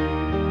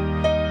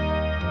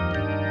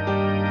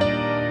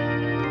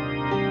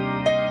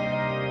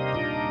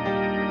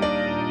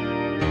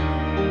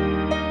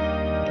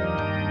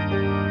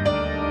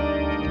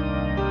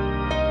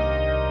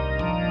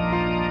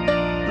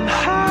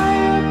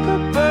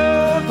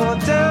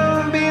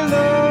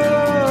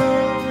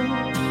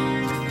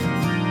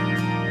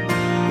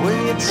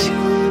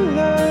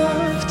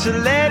 To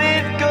let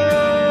it go,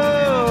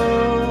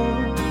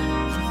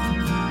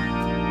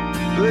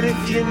 but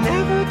if you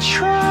never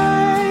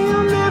try,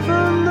 you'll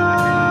never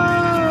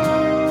know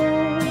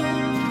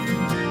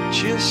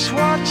just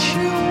what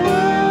you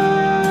were.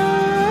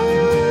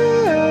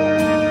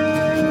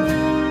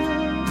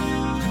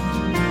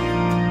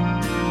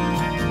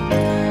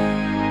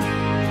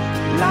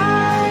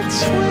 Lights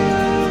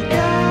will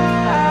guide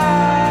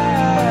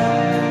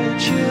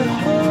you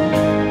home.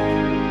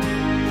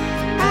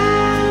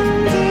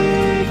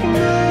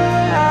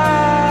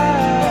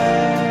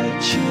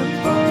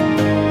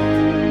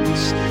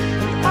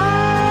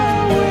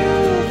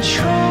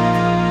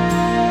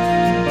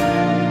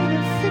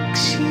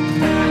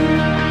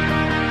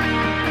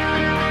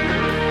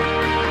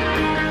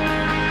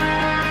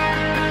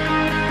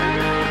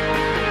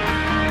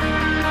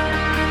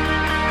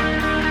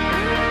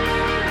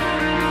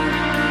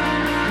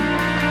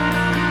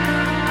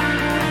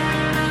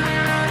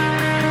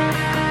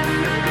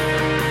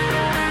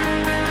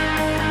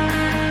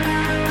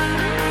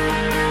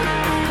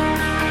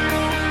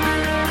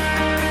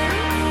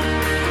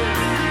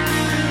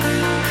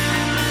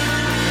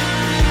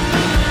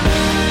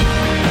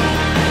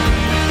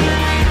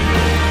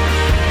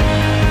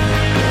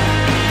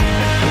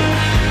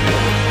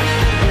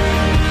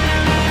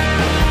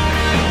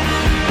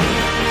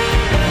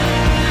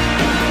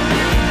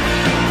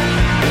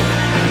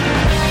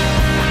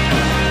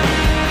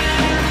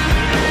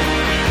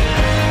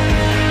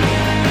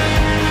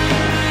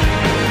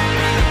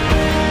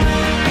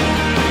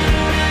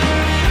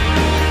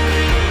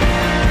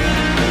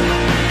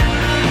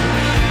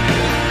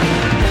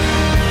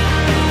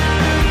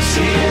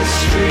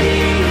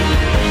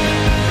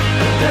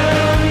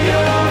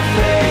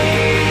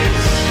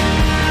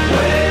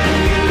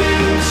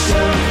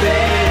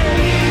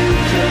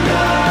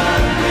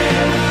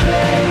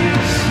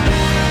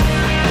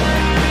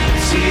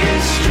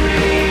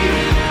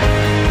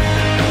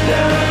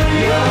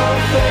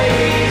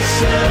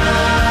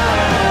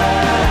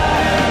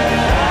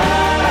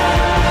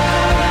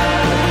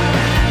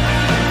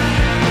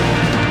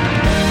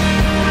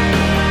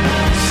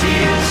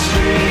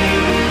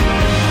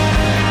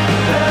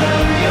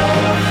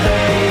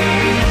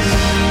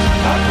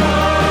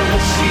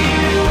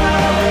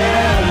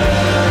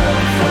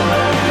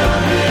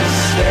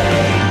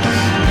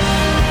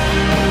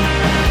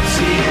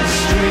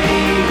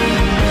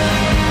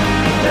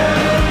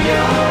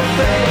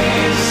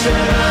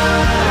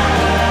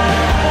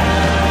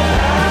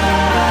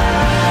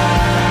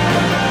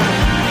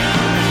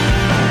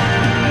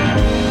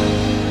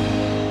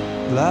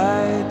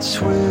 Lights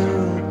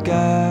will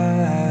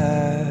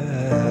guide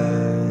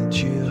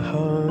you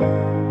home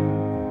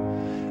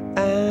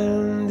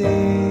and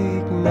ignite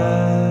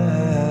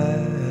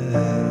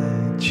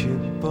your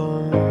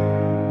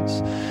bones,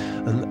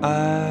 and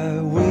I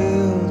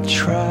will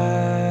try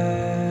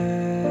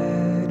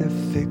to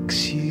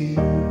fix you.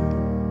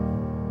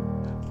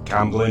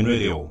 Cam Glen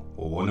Radio,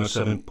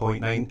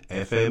 107.9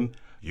 FM,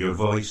 your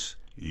voice,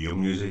 your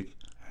music,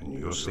 and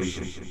your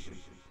station.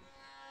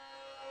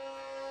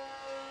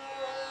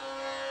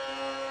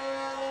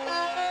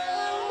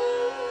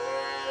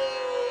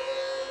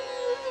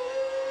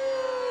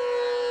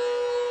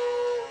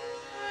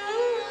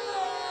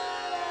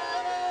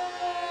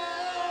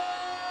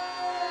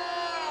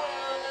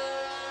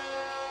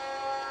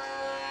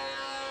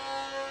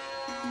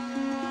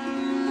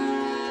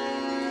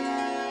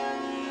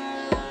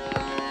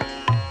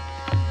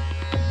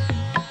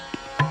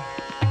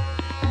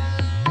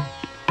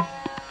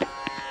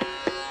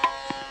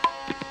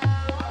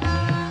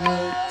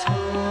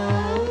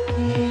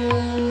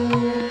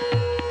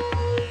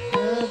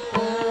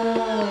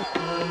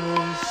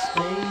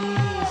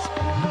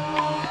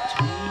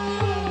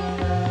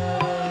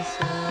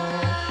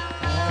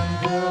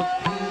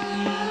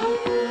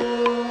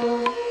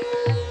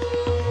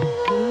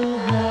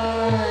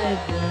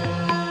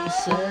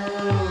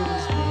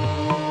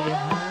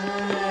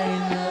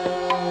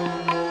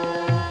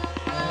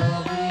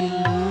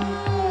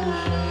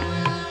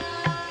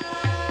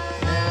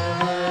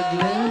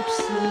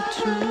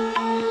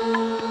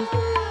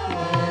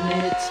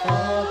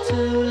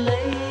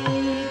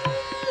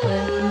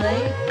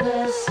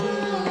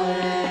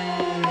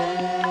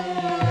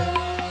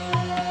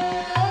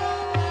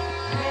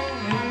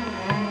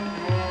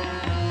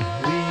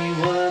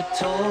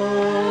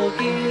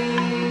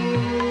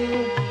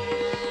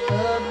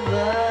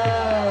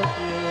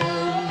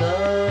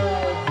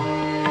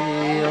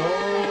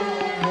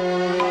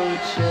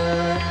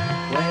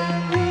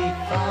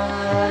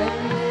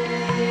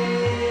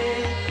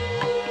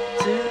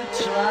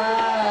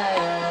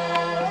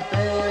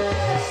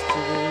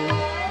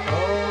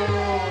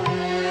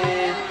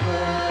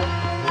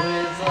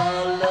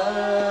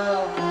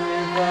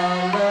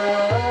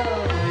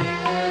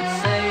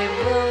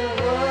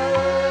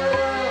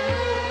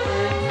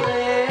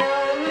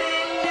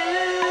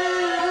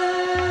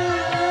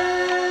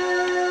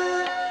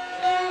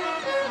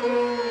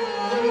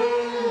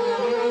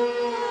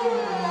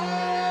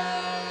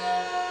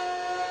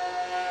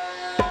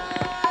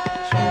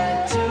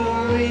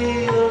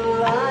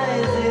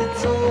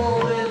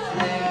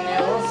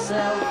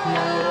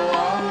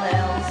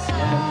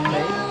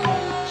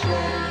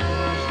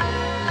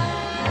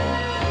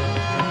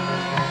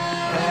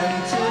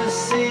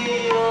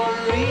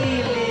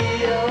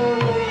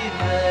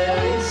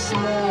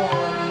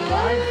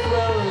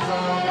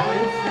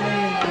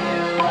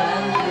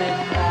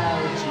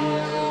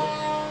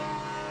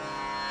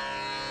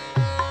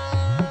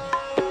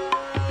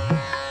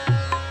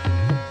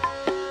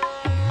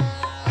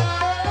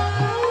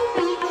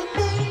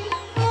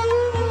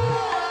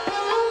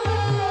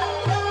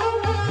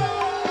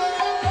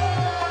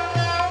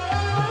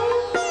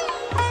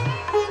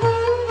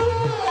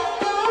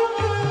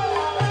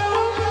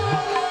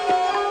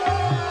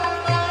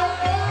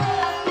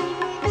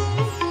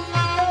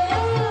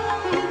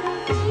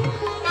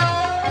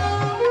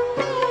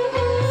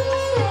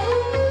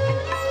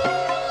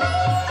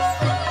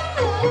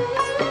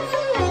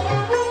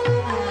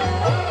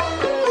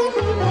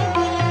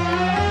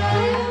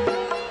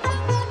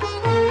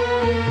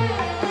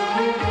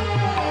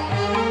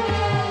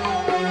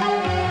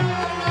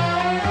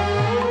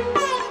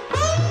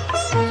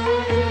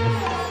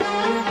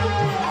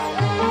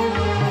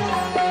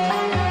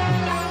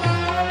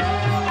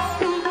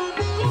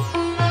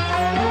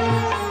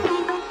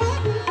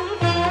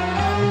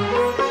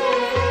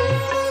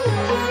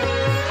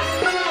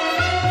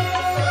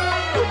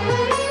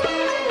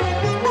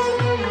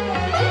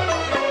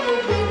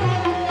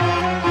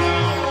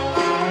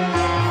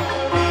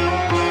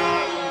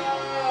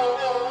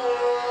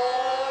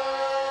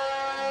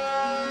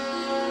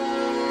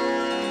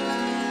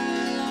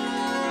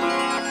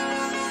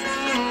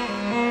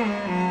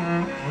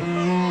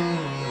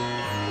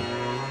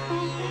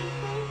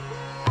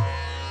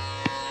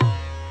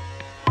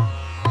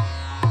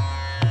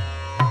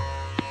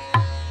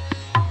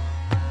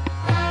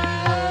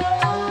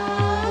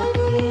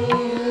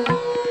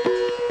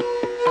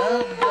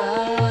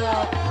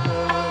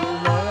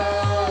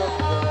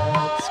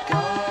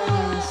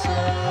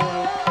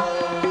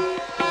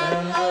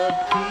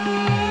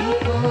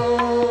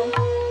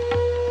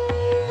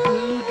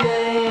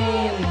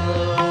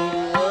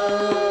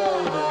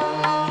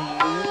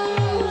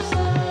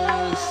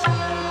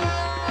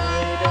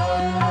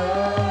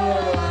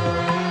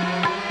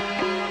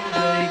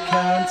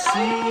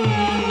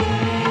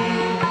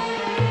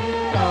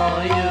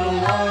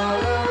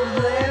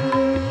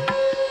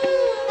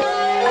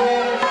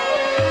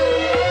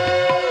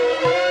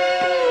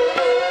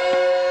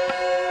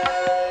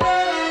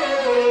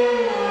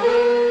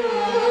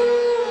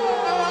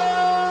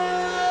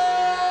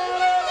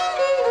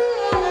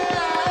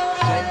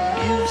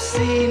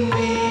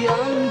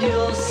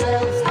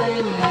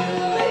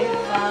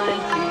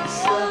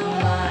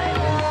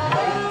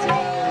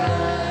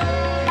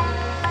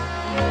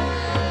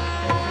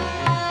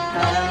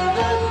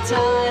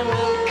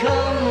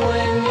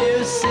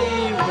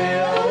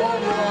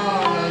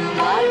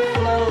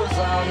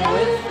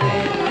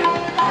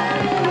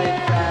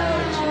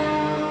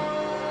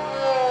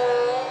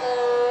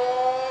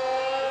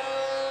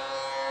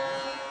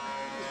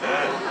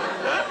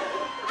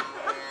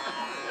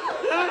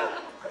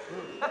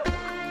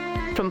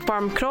 From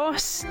Farm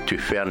Cross to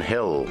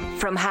Fernhill,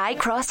 from High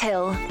Cross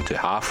Hill to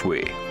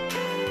Halfway,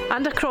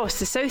 and across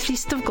the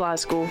southeast of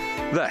Glasgow.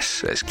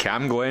 This is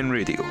Cam Glen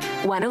Radio,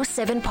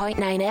 107.9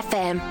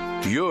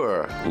 FM,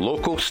 your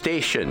local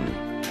station.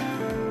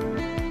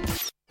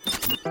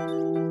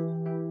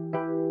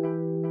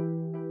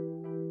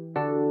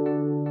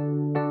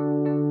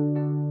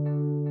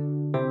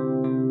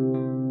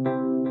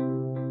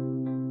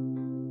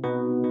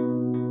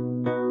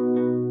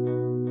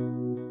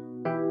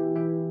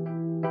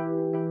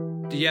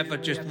 Do you ever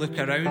just look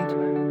around,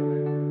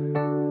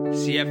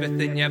 see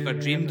everything you ever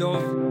dreamed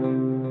of,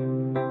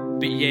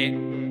 but yet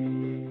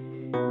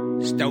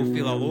still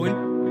feel alone?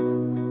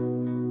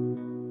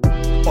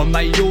 On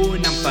my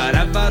own, I'm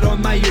forever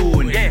on my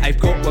own. I've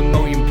got 1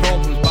 million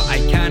problems, but I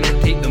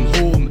cannot take them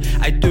home.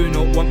 I do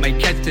not want my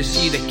kids to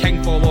see the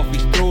king fall off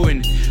his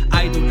throne.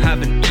 I don't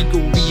have an ego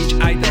we each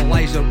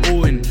idolise our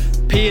own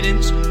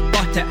parents,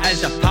 but it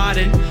is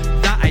apparent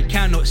that I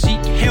cannot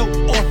seek help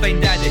or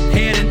find a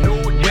deterrent.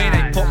 When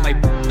I pop my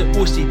the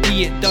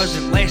OCD, it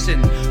doesn't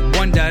lessen.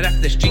 Wonder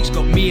if the streets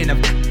got me in a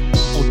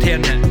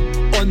alternate.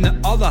 On the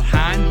other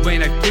hand,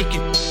 when I've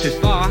taken too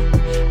far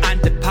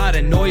and the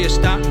paranoia's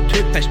starting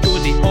to piss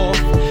Josie off,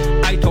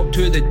 I talk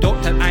to the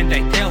doctor and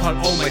I tell her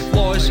all my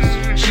flaws.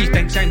 She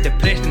thinks I'm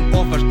depressed and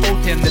offers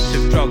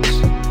alternative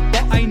drugs,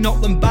 but I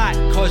knock them back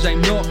cause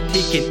I'm not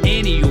taking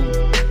any old.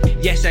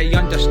 Yes, I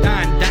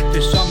understand that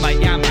to some I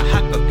am a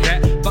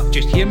hypocrite, but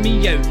just hear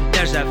me out,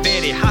 there's a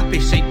very happy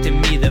side to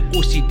me. The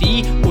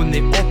OCD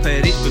only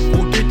operates with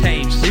 4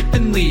 times sleep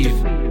and leave.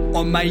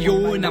 On my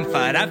own, I'm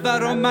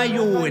forever on my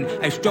own.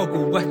 I've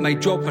struggled with my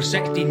job for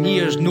 16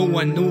 years, no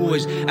one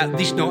knows. At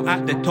least not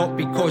at the top,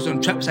 because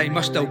on trips I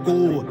must still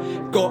go.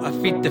 Gotta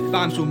feed the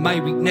fam, so my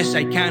weakness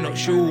I cannot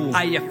show.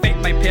 I affect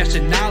my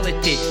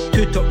personality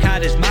to talk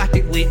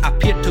charismatically,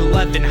 appear to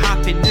live in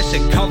happiness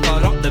and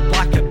cover up the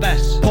black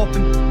abyss.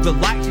 Popping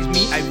relaxes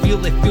me, I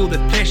really feel the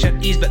pressure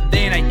ease, but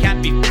then I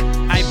can't be.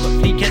 I've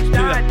got 3 kids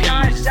to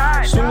appease,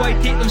 so I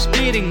take them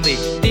sparingly.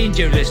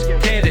 Dangerous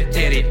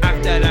territory.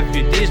 After a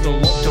few days they're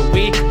locked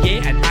away,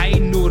 yeah, and I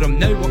know them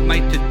now what am I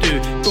to do.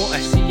 Gotta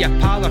see a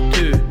pal or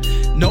two.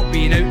 Not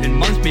been out in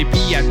months,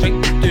 maybe a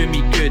drink to do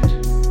me good.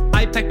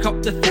 I pick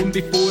up the phone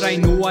before I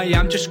know I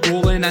am just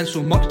scrolling, and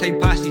so much time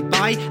passes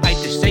by I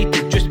decide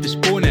to just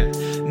postpone it.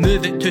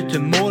 Move it to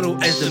tomorrow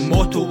is the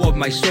motto of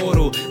my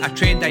sorrow, a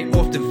trend I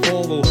often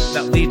follow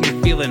that leaves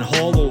me feeling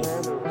hollow.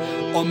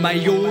 On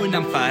my own,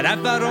 I'm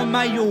forever on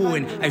my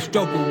own. I've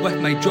struggled with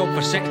my job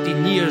for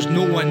 16 years,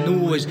 no one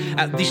knows.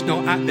 At least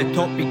not at the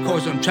top,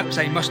 because on trips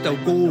I must still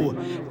go.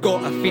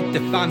 Gotta feed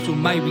the fam, so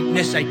my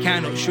weakness I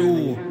cannot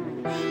show.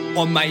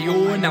 On my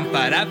own, I'm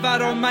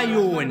forever on my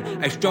own.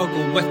 I've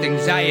struggled with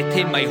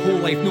anxiety my whole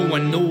life, no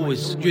one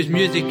knows. Use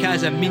music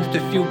as a means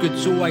to feel good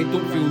so I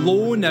don't feel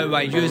low. Now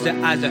I use it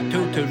as a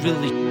tool to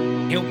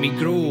really help me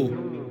grow.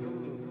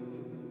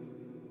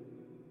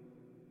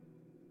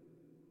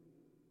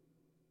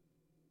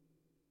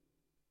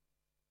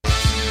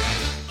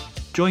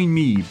 Join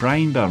me,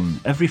 Brian Byrne,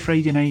 every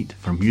Friday night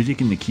for Music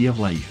in the Key of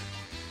Life,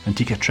 and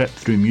take a trip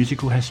through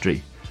musical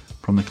history,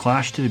 from the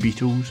Clash to the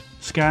Beatles,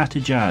 ska to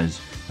jazz,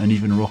 and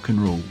even rock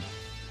and roll.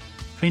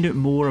 Find out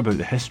more about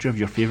the history of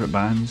your favourite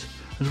bands,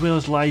 as well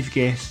as live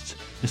guests,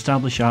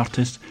 established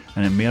artists,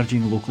 and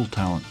emerging local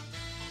talent.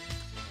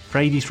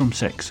 Fridays from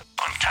 6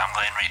 on Cam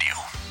Glen Radio.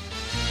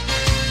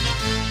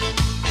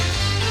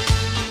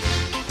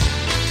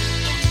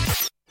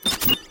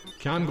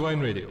 Cam Glen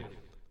Radio,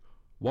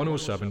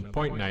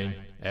 107.9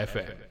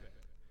 FM.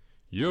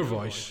 Your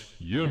voice,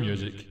 your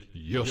music,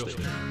 your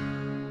station.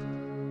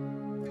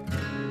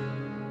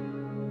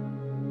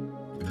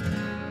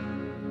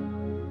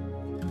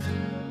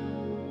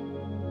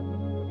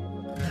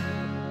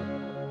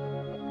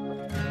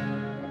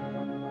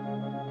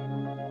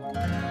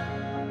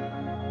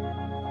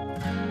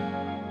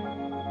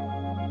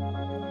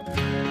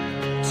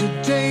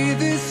 Today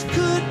this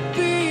could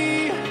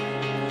be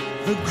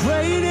the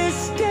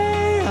greatest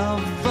day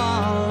of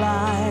our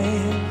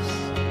lives.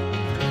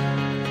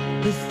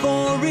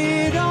 Before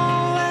it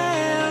all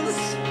ends,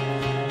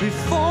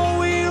 before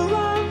we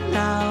run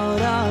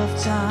out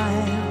of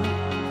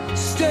time,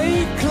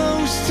 stay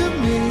close to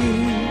me,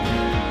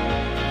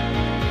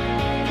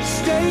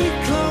 stay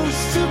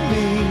close to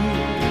me.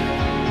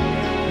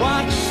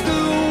 Watch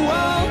the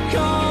world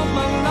come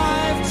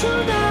alive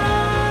tonight.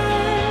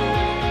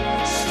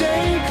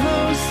 Stay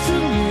close to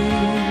me.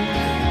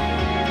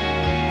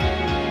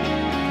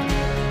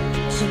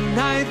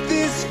 Tonight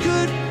this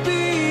could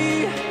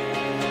be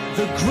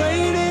the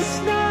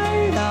greatest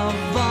night of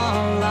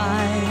our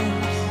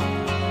lives.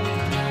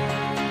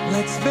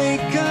 Let's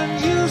make a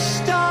new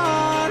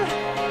start.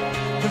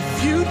 The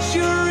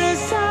future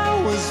is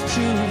ours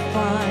to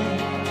find.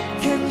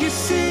 Can you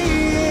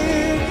see